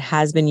something that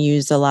has been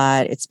used a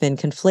lot. It's been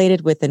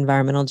conflated with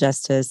environmental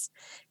justice.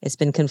 It's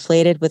been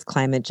conflated with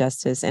climate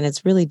justice, and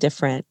it's really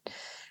different.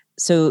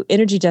 So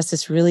energy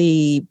justice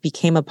really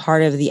became a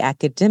part of the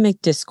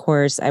academic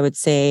discourse, I would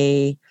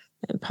say,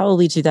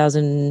 probably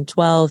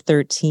 2012,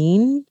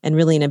 13, and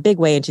really in a big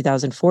way in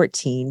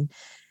 2014.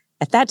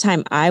 At that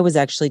time, I was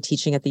actually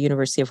teaching at the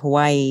University of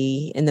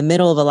Hawaii in the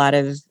middle of a lot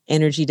of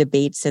energy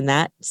debates in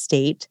that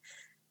state.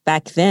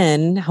 Back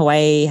then,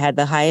 Hawaii had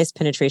the highest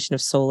penetration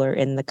of solar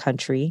in the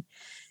country.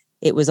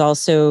 It was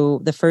also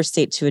the first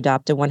state to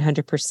adopt a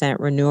 100%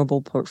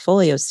 renewable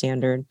portfolio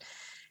standard.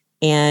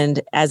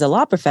 And as a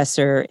law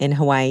professor in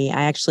Hawaii,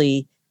 I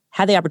actually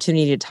had the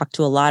opportunity to talk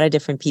to a lot of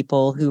different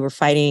people who were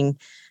fighting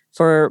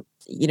for,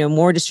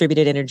 more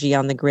distributed energy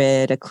on the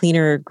grid, a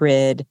cleaner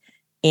grid.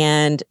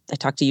 And I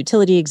talked to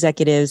utility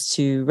executives,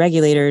 to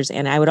regulators,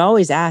 and I would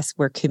always ask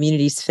where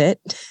communities fit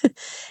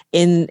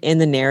in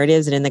the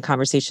narratives and in the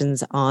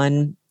conversations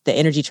on the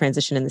energy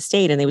transition in the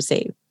state. And they would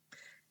say,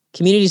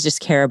 Communities just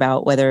care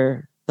about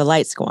whether the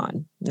lights go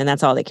on, and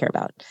that's all they care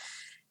about.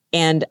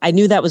 And I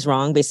knew that was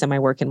wrong based on my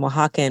work in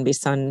Oaxaca and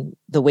based on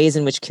the ways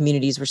in which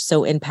communities were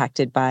so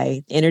impacted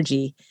by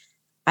energy.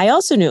 I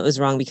also knew it was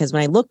wrong because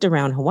when I looked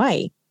around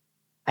Hawaii,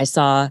 I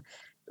saw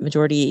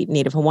majority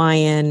Native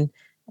Hawaiian,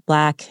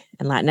 Black,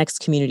 and Latinx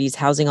communities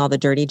housing all the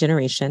dirty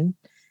generation.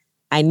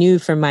 I knew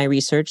from my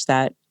research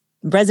that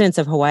residents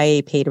of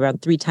Hawaii paid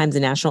around 3 times the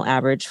national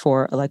average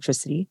for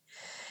electricity.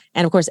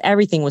 And of course,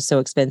 everything was so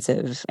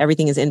expensive.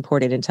 Everything is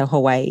imported into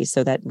Hawaii,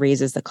 so that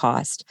raises the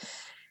cost.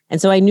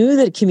 And so I knew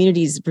that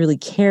communities really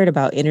cared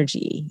about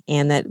energy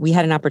and that we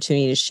had an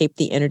opportunity to shape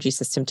the energy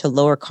system to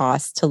lower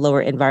costs, to lower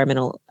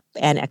environmental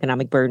and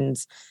economic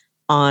burdens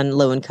on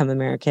low-income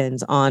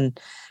Americans, on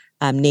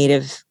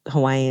Native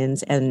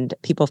Hawaiians, and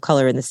people of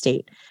color in the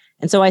state.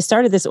 And so I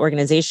started this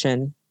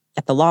organization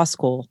at the law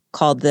school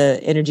called the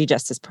Energy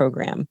Justice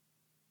Program.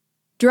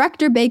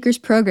 Director Baker's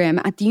program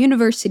at the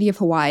University of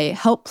Hawaii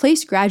helped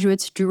place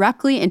graduates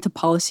directly into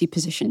policy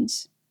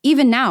positions.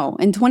 Even now,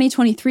 in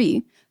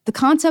 2023, the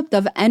concept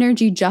of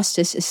energy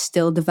justice is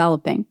still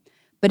developing.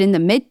 But in the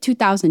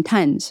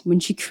mid-2010s, when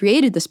she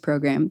created this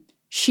program,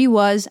 she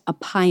was a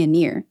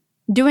pioneer,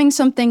 doing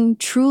something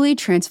truly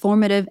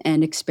transformative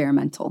and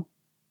experimental.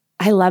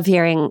 I love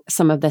hearing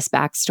some of this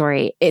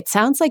backstory. It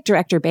sounds like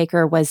Director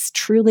Baker was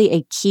truly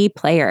a key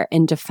player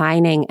in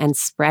defining and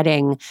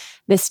spreading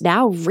this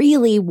now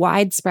really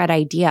widespread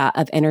idea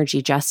of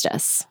energy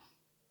justice.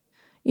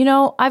 You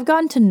know, I've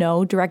gotten to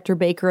know Director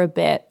Baker a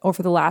bit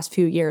over the last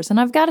few years, and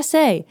I've got to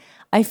say,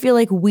 I feel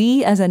like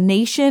we as a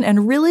nation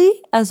and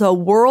really as a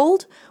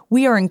world,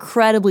 we are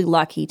incredibly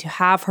lucky to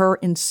have her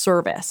in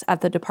service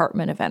at the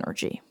Department of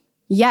Energy.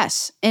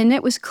 Yes, and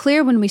it was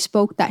clear when we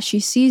spoke that she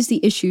sees the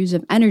issues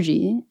of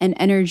energy and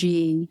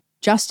energy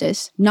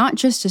justice not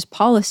just as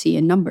policy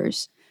and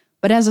numbers,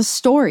 but as a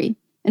story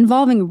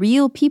involving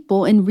real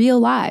people in real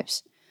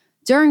lives.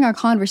 During our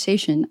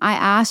conversation, I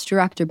asked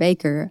Director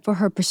Baker for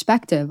her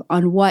perspective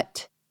on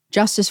what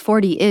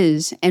Justice40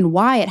 is and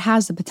why it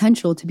has the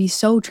potential to be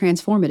so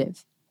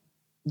transformative.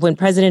 When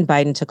President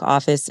Biden took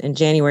office in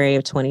January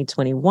of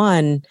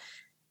 2021,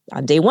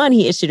 on day one,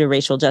 he issued a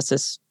racial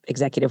justice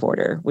executive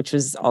order, which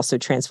was also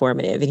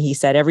transformative. And he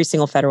said every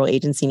single federal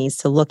agency needs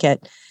to look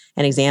at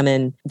and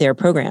examine their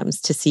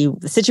programs to see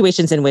the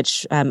situations in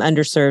which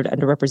underserved,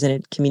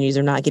 underrepresented communities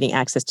are not getting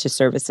access to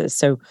services.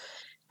 So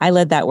I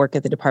led that work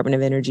at the Department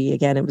of Energy.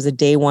 Again, it was a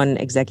day one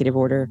executive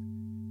order.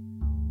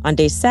 On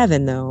day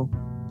 7, though,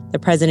 the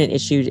president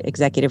issued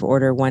Executive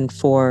Order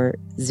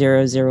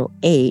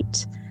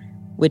 14008,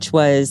 which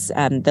was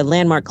the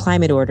landmark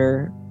climate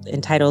order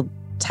entitled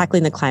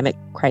Tackling the Climate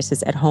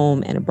Crisis at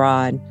Home and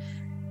Abroad.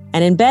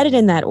 And embedded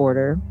in that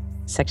order,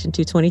 Section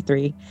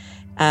 223,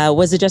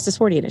 was the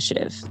Justice40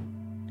 initiative.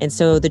 And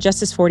so the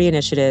Justice40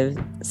 initiative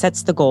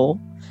sets the goal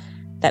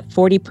that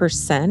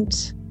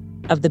 40%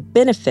 of the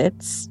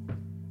benefits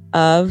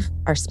of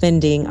our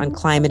spending on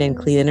climate and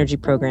clean energy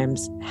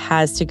programs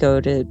has to go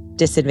to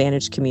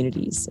disadvantaged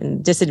communities.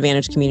 And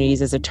disadvantaged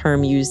communities is a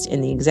term used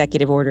in the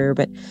executive order,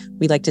 but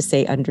we like to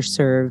say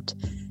underserved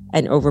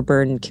and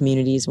overburdened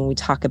communities when we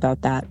talk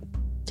about that,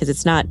 because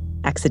it's not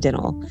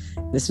accidental.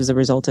 This was a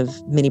result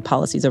of many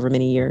policies over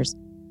many years.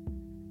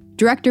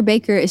 Director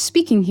Baker is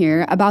speaking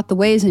here about the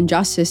ways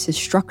injustice is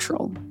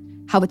structural,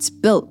 how it's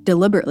built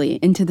deliberately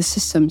into the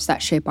systems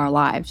that shape our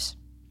lives.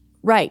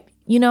 Right.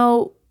 You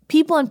know,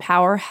 people in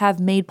power have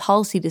made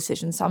policy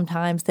decisions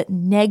sometimes that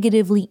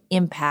negatively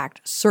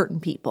impact certain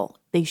people.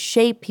 They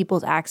shape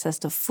people's access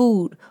to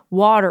food,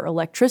 water,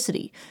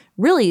 electricity,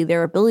 really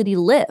their ability to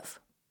live.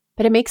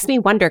 But it makes me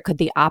wonder, could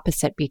the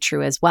opposite be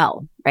true as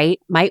well, right?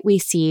 Might we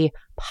see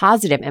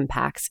positive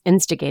impacts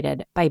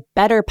instigated by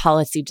better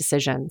policy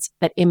decisions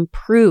that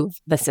improve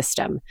the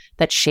system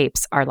that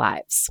shapes our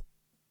lives?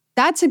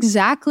 That's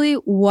exactly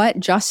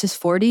what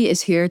Justice40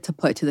 is here to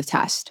put to the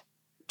test.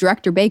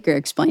 Director Baker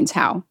explains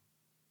how.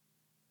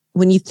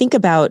 When you think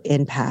about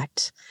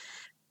impact,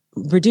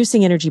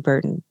 reducing energy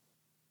burden,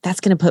 that's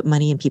going to put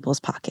money in people's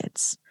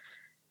pockets.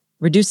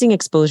 Reducing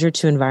exposure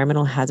to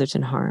environmental hazards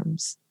and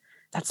harms,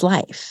 that's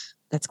life.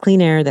 That's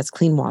clean air. That's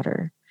clean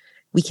water.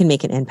 We can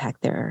make an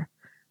impact there.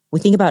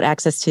 We think about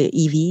access to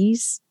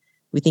EVs.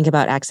 We think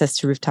about access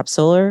to rooftop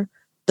solar.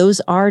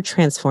 Those are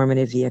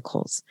transformative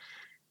vehicles.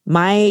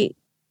 My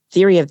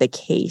theory of the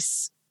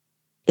case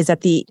is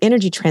that the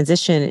energy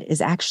transition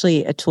is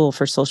actually a tool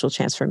for social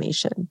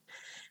transformation.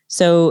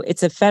 So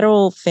it's a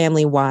federal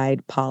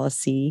family-wide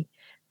policy.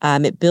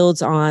 It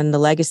builds on the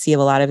legacy of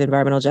a lot of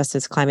environmental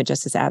justice, climate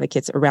justice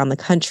advocates around the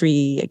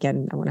country.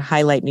 Again, I want to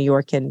highlight New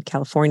York and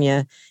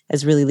California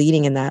as really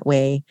leading in that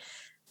way.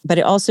 But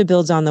it also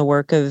builds on the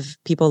work of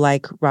people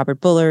like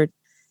Robert Bullard,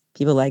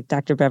 people like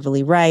Dr.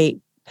 Beverly Wright,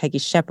 Peggy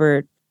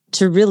Shepard,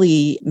 to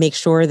really make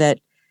sure that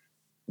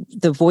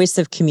the voice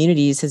of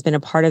communities has been a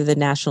part of the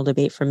national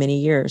debate for many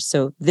years.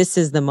 So this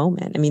is the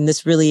moment. I mean,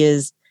 this really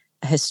is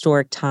a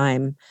historic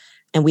time.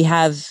 And we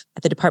have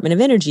at the Department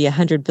of Energy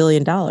 $100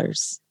 billion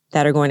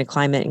that are going to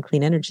climate and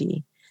clean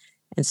energy.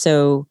 And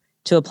so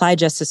to apply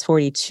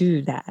Justice40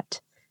 to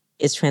that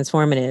is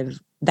transformative.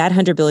 That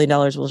 $100 billion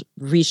will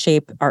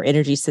reshape our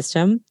energy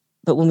system.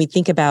 But when we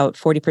think about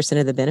 40%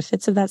 of the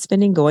benefits of that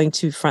spending going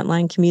to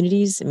frontline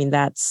communities, I mean,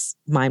 that's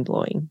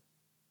mind-blowing.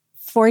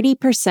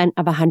 40%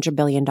 of $100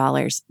 billion.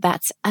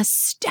 That's a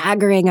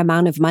staggering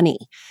amount of money.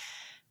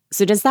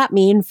 So does that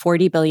mean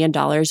 $40 billion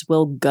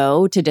will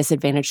go to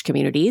disadvantaged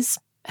communities,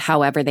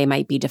 however they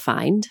might be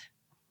defined?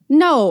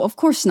 No, of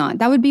course not.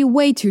 That would be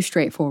way too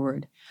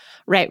straightforward.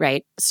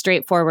 Right.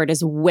 Straightforward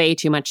is way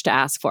too much to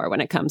ask for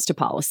when it comes to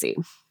policy.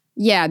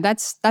 Yeah,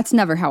 that's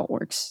never how it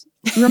works.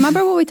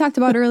 Remember what we talked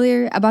about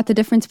earlier about the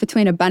difference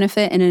between a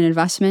benefit and an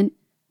investment?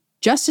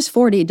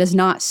 Justice40 does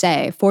not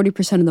say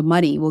 40% of the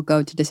money will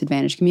go to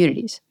disadvantaged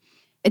communities.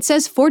 It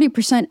says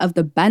 40% of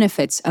the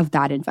benefits of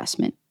that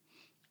investment.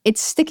 It's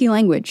sticky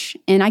language,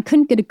 and I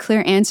couldn't get a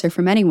clear answer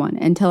from anyone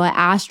until I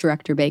asked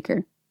Director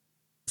Baker.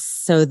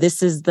 So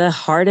this is the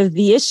heart of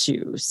the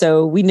issue.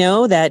 So we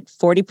know that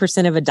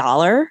 40% of a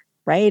dollar,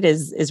 right,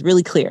 is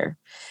really clear.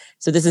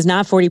 So this is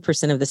not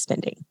 40% of the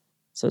spending.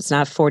 So it's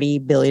not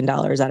 $40 billion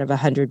out of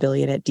 $100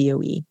 billion at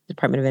DOE,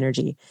 Department of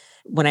Energy.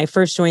 When I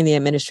first joined the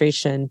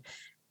administration,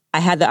 I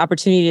had the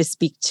opportunity to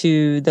speak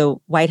to the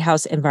White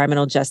House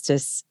Environmental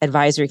Justice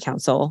Advisory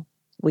Council,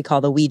 we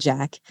call the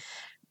WEJAC,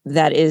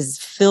 that is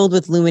filled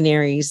with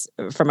luminaries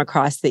from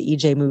across the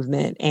EJ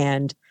movement.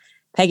 And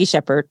Peggy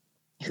Shepard,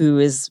 who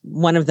is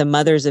one of the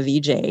mothers of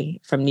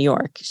EJ from New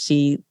York,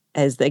 she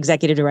is the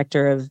executive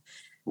director of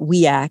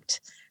We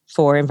Act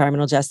for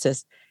Environmental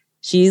Justice.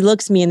 She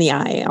looks me in the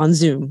eye on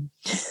Zoom.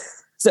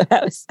 So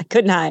I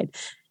couldn't hide.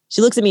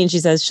 She looks at me and she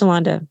says,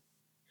 Shalonda,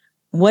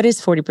 what is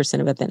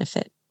 40% of a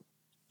benefit?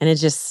 And it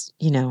just,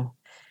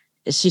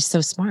 she's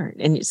so smart.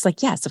 And it's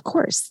like, yes, of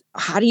course.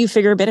 How do you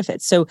figure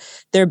benefits? So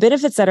there are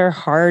benefits that are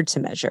hard to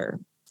measure,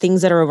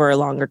 things that are over a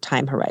longer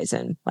time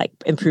horizon, like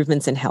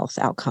improvements in health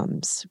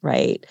outcomes,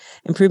 right?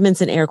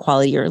 Improvements in air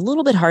quality are a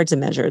little bit hard to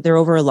measure. They're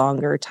over a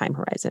longer time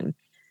horizon.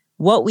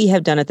 What we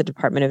have done at the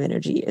Department of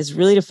Energy is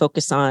really to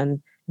focus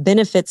on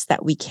benefits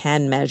that we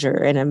can measure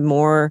in a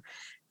more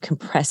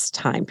compressed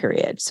time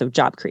period. So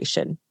job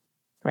creation,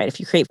 right? If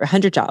you create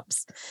 100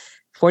 jobs,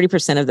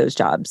 40% of those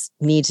jobs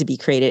need to be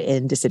created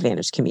in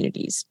disadvantaged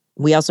communities.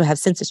 We also have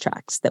census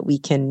tracts that we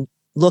can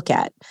look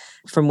at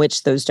from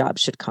which those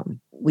jobs should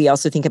come. We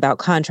also think about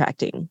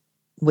contracting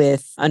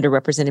with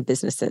underrepresented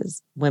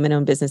businesses,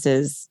 women-owned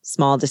businesses,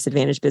 small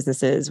disadvantaged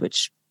businesses,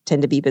 which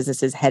tend to be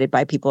businesses headed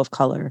by people of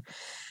color.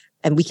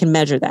 And we can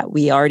measure that.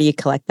 We already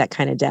collect that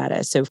kind of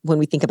data. So when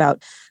we think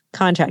about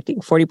contracting,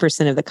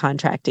 40% of the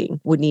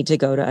contracting would need to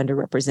go to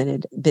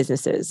underrepresented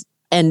businesses.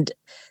 And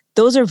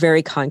those are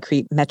very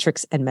concrete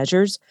metrics and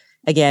measures.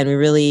 Again, we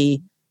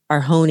really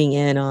are honing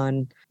in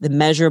on the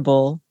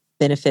measurable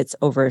benefits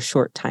over a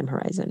short time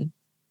horizon.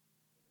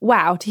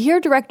 Wow, to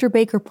hear Director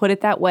Baker put it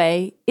that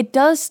way, it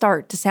does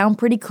start to sound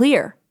pretty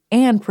clear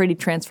and pretty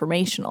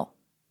transformational.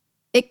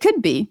 It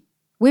could be.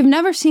 We've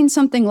never seen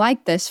something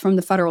like this from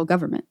the federal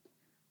government.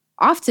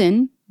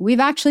 Often, we've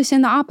actually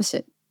seen the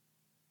opposite.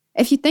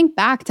 If you think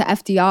back to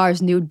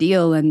FDR's New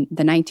Deal in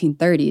the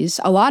 1930s,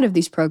 a lot of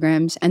these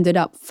programs ended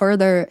up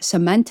further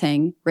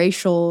cementing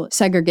racial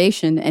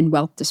segregation and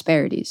wealth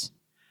disparities.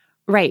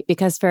 Right,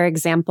 because, for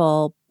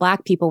example,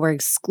 Black people were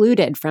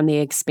excluded from the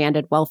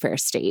expanded welfare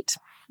state,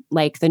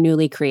 like the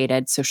newly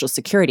created Social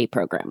Security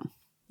program.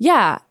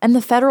 Yeah, and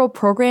the federal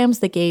programs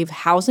that gave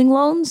housing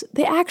loans,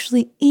 they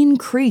actually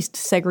increased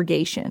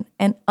segregation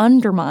and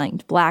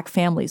undermined Black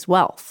families'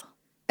 wealth.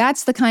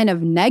 That's the kind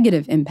of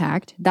negative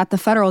impact that the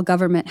federal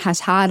government has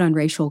had on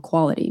racial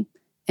equality.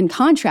 In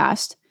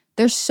contrast,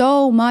 there's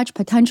so much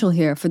potential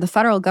here for the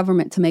federal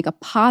government to make a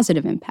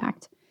positive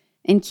impact.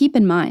 And keep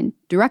in mind,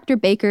 Director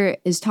Baker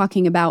is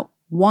talking about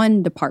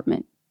one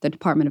department, the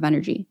Department of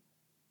Energy.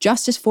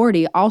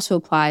 Justice40 also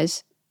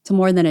applies to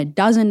more than a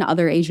dozen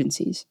other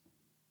agencies.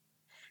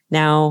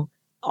 Now,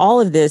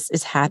 all of this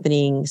is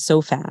happening so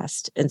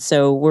fast. And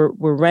so we're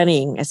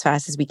running as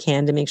fast as we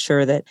can to make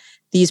sure that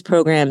these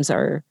programs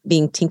are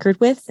being tinkered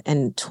with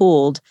and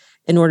tooled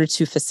in order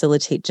to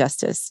facilitate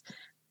justice.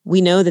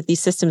 We know that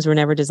these systems were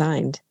never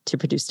designed to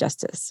produce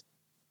justice.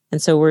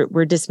 And so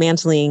we're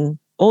dismantling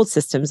old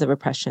systems of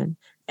oppression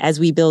as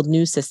we build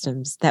new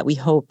systems that we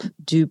hope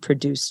do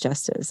produce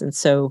justice. And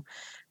so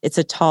it's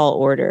a tall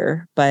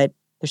order, but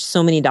there's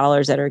so many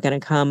dollars that are going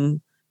to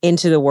come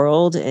into the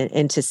world and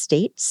into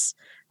states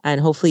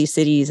and hopefully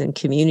cities and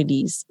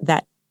communities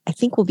that I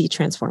think will be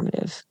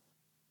transformative.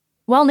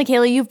 Well,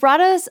 Nikayla, you've brought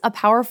us a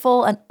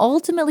powerful and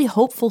ultimately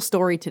hopeful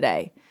story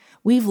today.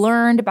 We've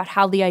learned about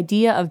how the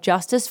idea of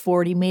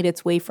Justice40 made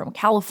its way from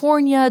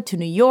California to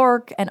New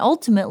York and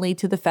ultimately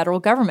to the federal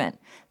government,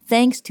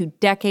 thanks to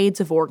decades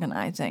of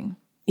organizing.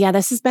 Yeah,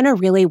 this has been a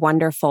really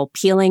wonderful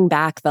peeling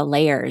back the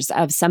layers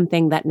of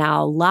something that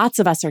now lots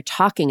of us are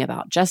talking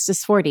about,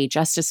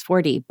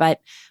 Justice40,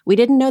 but we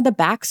didn't know the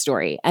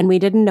backstory and we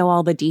didn't know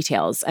all the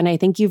details. And I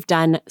think you've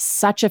done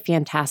such a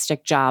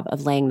fantastic job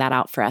of laying that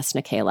out for us,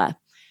 Nikayla.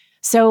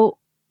 So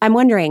I'm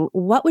wondering,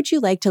 what would you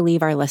like to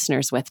leave our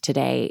listeners with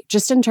today,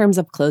 just in terms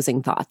of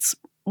closing thoughts?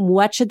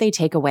 What should they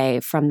take away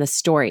from the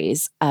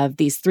stories of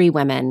these three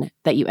women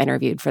that you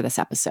interviewed for this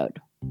episode?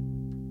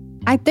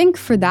 I think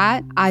for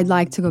that, I'd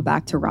like to go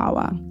back to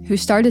Rawa, who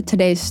started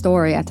today's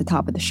story at the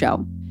top of the show.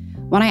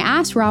 When I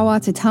asked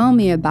Rawa to tell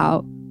me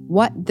about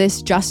what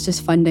this justice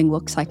funding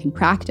looks like in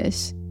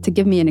practice, to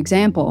give me an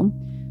example,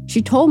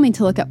 she told me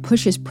to look at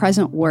Push's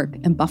present work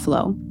in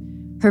Buffalo.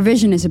 Her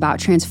vision is about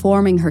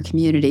transforming her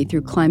community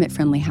through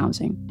climate-friendly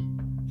housing.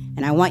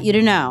 And I want you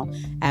to know,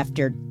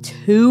 after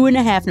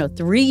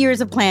 3 years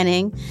of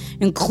planning,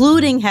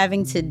 including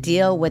having to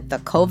deal with the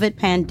COVID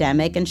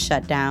pandemic and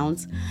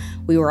shutdowns,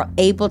 we were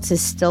able to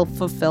still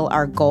fulfill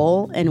our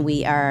goal, and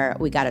we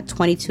got a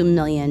 $22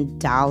 million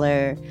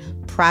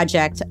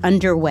project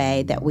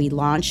underway that we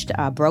launched,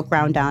 broke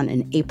ground on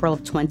in April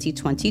of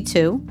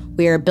 2022.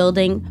 We are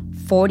building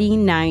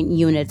 49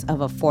 units of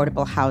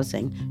affordable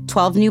housing,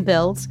 12 new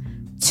builds,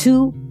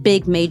 2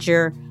 big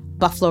major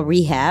Buffalo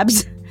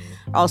rehabs.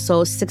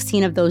 Also,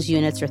 16 of those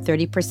units, or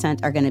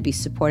 30%, are going to be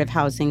supportive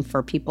housing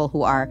for people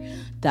who are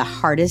the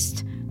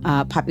hardest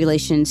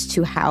populations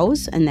to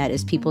house, and that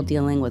is people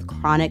dealing with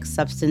chronic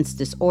substance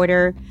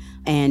disorder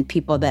and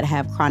people that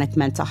have chronic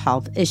mental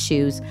health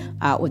issues,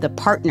 with a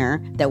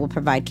partner that will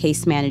provide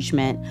case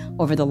management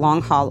over the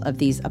long haul of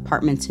these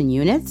apartments and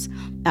units.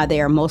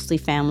 They are mostly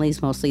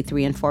families, mostly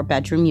 3 and 4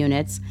 bedroom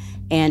units.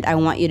 And I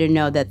want you to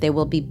know that they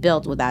will be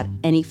built without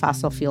any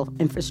fossil fuel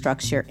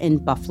infrastructure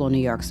in Buffalo, New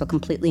York, so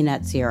completely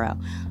net zero.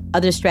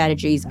 Other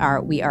strategies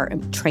are we are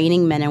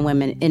training men and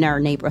women in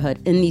our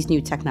neighborhood in these new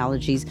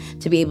technologies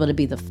to be able to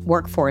be the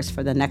workforce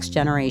for the next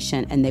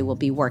generation, and they will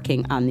be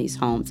working on these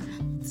homes.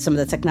 Some of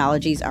the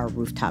technologies are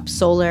rooftop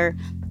solar,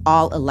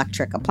 all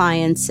electric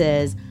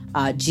appliances,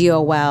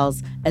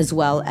 geo-wells, as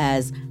well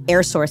as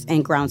air source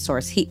and ground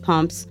source heat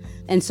pumps.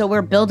 And so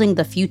we're building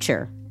the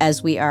future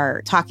as we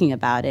are talking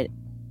about it.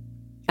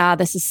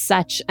 This is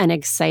such an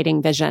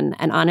exciting vision.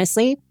 And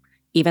honestly,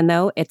 even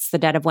though it's the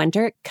dead of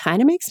winter, it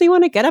kind of makes me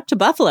want to get up to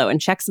Buffalo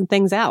and check some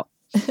things out.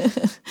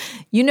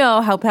 You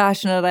know how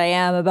passionate I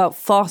am about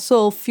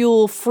fossil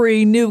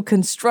fuel-free new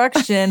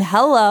construction.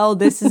 Hello,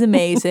 this is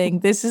amazing.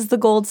 This is the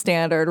gold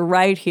standard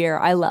right here.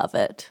 I love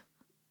it.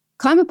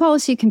 Climate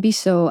policy can be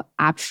so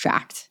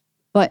abstract,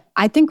 but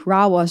I think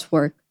Rawa's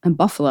work in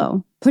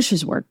Buffalo,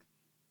 Push's work,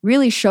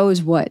 really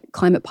shows what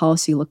climate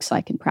policy looks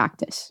like in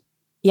practice.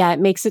 Yeah,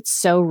 it makes it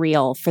so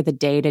real for the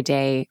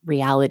day-to-day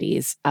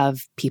realities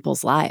of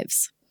people's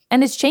lives.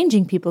 And it's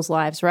changing people's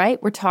lives,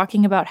 right? We're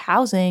talking about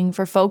housing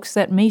for folks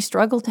that may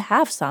struggle to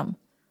have some.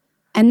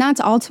 And that's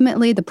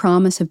ultimately the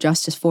promise of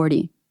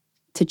Justice40,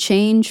 to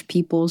change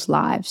people's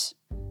lives.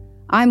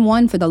 I'm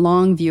one for the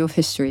long view of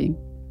history,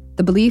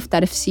 the belief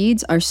that if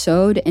seeds are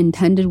sowed and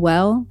tended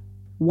well,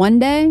 one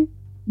day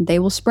they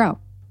will sprout.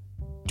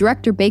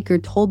 Director Baker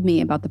told me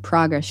about the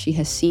progress she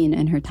has seen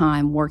in her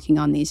time working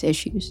on these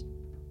issues.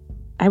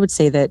 I would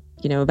say that,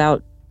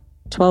 about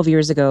 12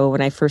 years ago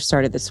when I first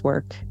started this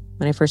work,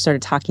 when I first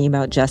started talking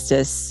about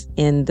justice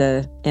in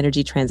the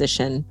energy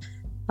transition,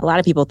 a lot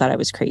of people thought I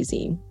was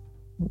crazy.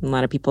 A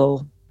lot of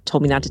people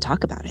told me not to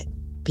talk about it.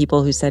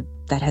 People who said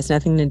that has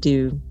nothing to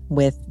do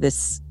with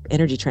this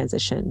energy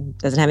transition,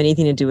 doesn't have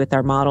anything to do with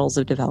our models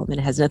of development.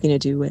 It has nothing to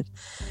do with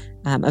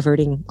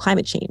averting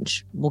climate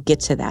change. We'll get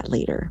to that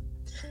later.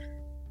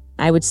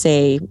 I would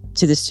say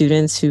to the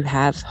students who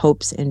have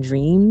hopes and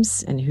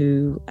dreams and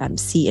who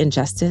see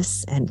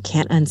injustice and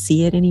can't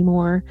unsee it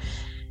anymore,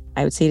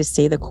 I would say to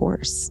stay the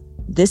course.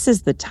 This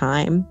is the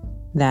time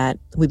that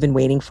we've been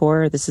waiting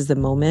for. This is the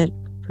moment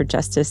for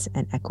justice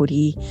and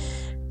equity.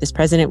 This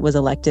president was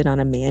elected on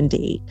a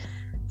mandate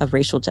of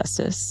racial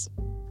justice,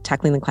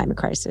 tackling the climate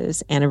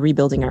crisis, and of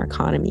rebuilding our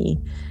economy.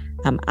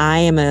 I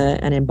am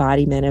an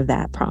embodiment of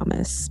that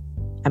promise.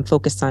 I'm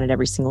focused on it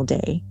every single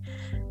day.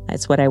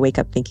 It's what I wake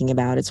up thinking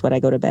about. It's what I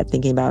go to bed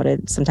thinking about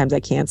it. Sometimes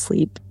I can't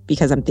sleep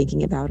because I'm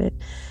thinking about it.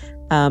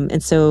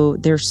 And so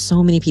there's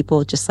so many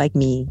people just like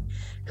me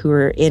who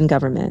are in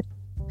government,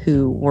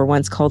 who were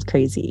once called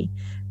crazy,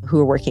 who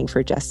are working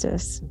for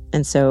justice.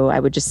 And so I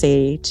would just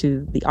say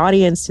to the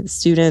audience, to the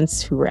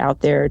students who are out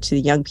there, to the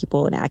young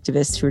people and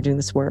activists who are doing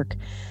this work,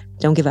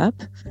 don't give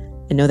up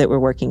and know that we're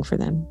working for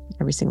them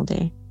every single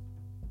day.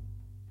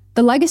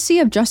 The legacy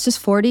of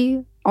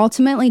Justice40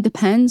 ultimately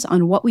depends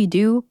on what we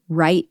do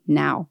right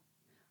now.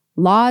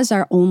 Laws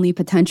are only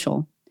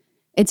potential.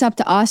 It's up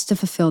to us to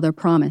fulfill their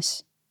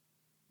promise.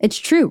 It's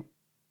true.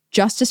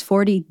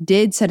 Justice40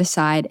 did set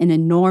aside an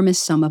enormous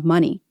sum of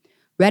money,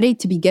 ready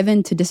to be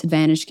given to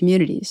disadvantaged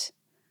communities,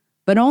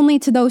 but only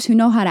to those who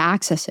know how to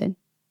access it.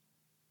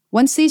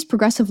 Once these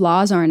progressive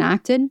laws are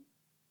enacted,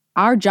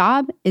 our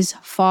job is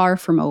far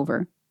from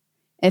over.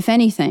 If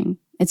anything,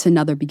 it's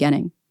another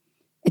beginning.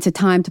 It's a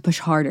time to push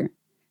harder,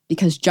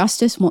 because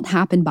justice won't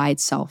happen by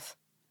itself.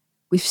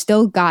 We've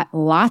still got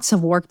lots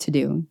of work to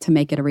do to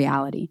make it a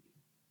reality.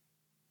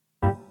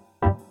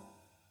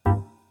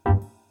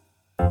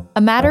 A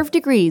Matter of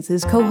Degrees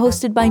is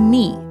co-hosted by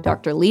me,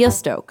 Dr. Leah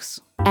Stokes.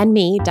 And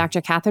me,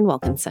 Dr. Catherine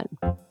Wilkinson.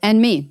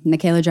 And me,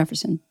 Nikayla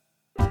Jefferson.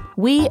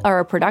 We are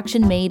a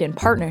production made in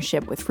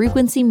partnership with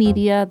Frequency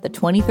Media, the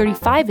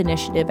 2035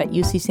 Initiative at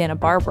UC Santa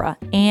Barbara,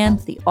 and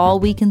the All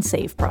We Can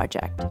Save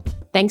Project.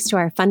 Thanks to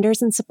our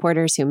funders and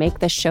supporters who make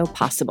this show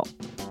possible.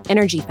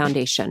 Energy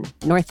Foundation,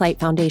 Northlight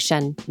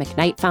Foundation,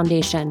 McKnight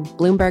Foundation,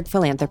 Bloomberg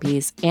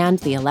Philanthropies, and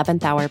the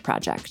 11th Hour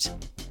Project.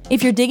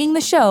 If you're digging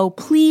the show,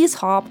 please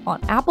hop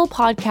on Apple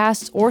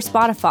Podcasts or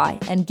Spotify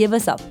and give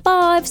us a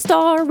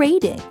 5-star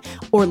rating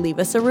or leave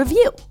us a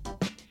review.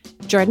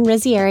 Jordan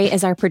Rizzieri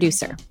is our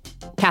producer.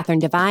 Catherine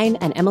Devine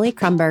and Emily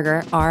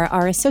Krumberger are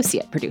our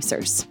associate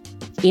producers.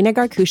 Ina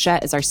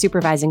Garkusha is our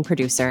supervising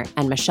producer,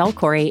 and Michelle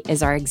Corey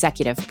is our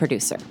executive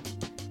producer.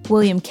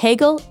 William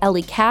Cagle,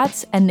 Ellie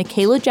Katz, and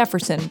Nikayla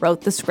Jefferson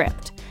wrote the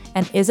script,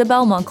 and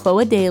Isabel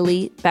Moncloa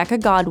Daly, Becca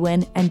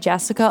Godwin, and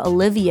Jessica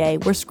Olivier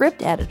were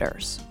script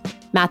editors.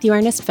 Matthew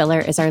Ernest Filler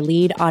is our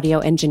lead audio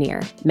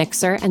engineer,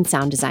 mixer, and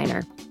sound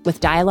designer, with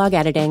dialogue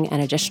editing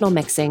and additional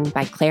mixing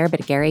by Claire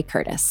Bitgary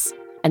Curtis,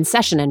 and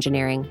session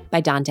engineering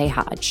by Dante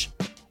Hodge.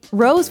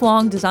 Rose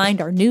Wong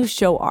designed our new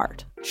show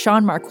art.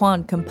 Sean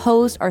Marquand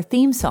composed our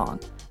theme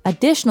song.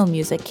 Additional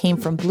music came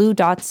from Blue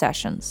Dot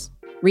Sessions.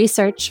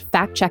 Research,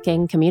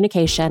 fact-checking,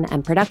 communication,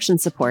 and production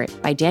support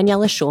by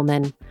Daniela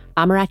Schulman,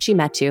 Amarachi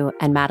Metu,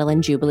 and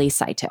Madeline Jubilee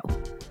Saito.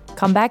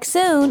 Come back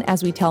soon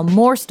as we tell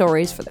more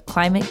stories for the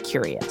climate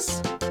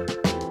curious.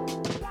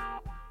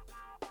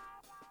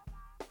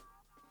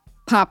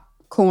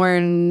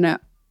 Popcorn,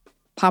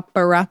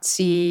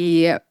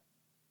 paparazzi,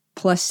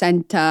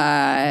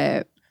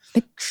 placenta,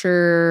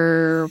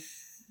 picture,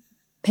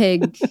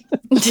 pig.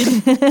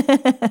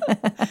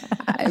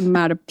 I'm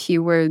out of P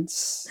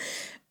words.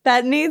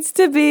 That needs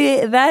to be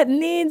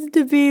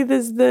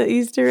the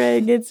Easter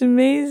egg. It's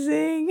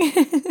amazing.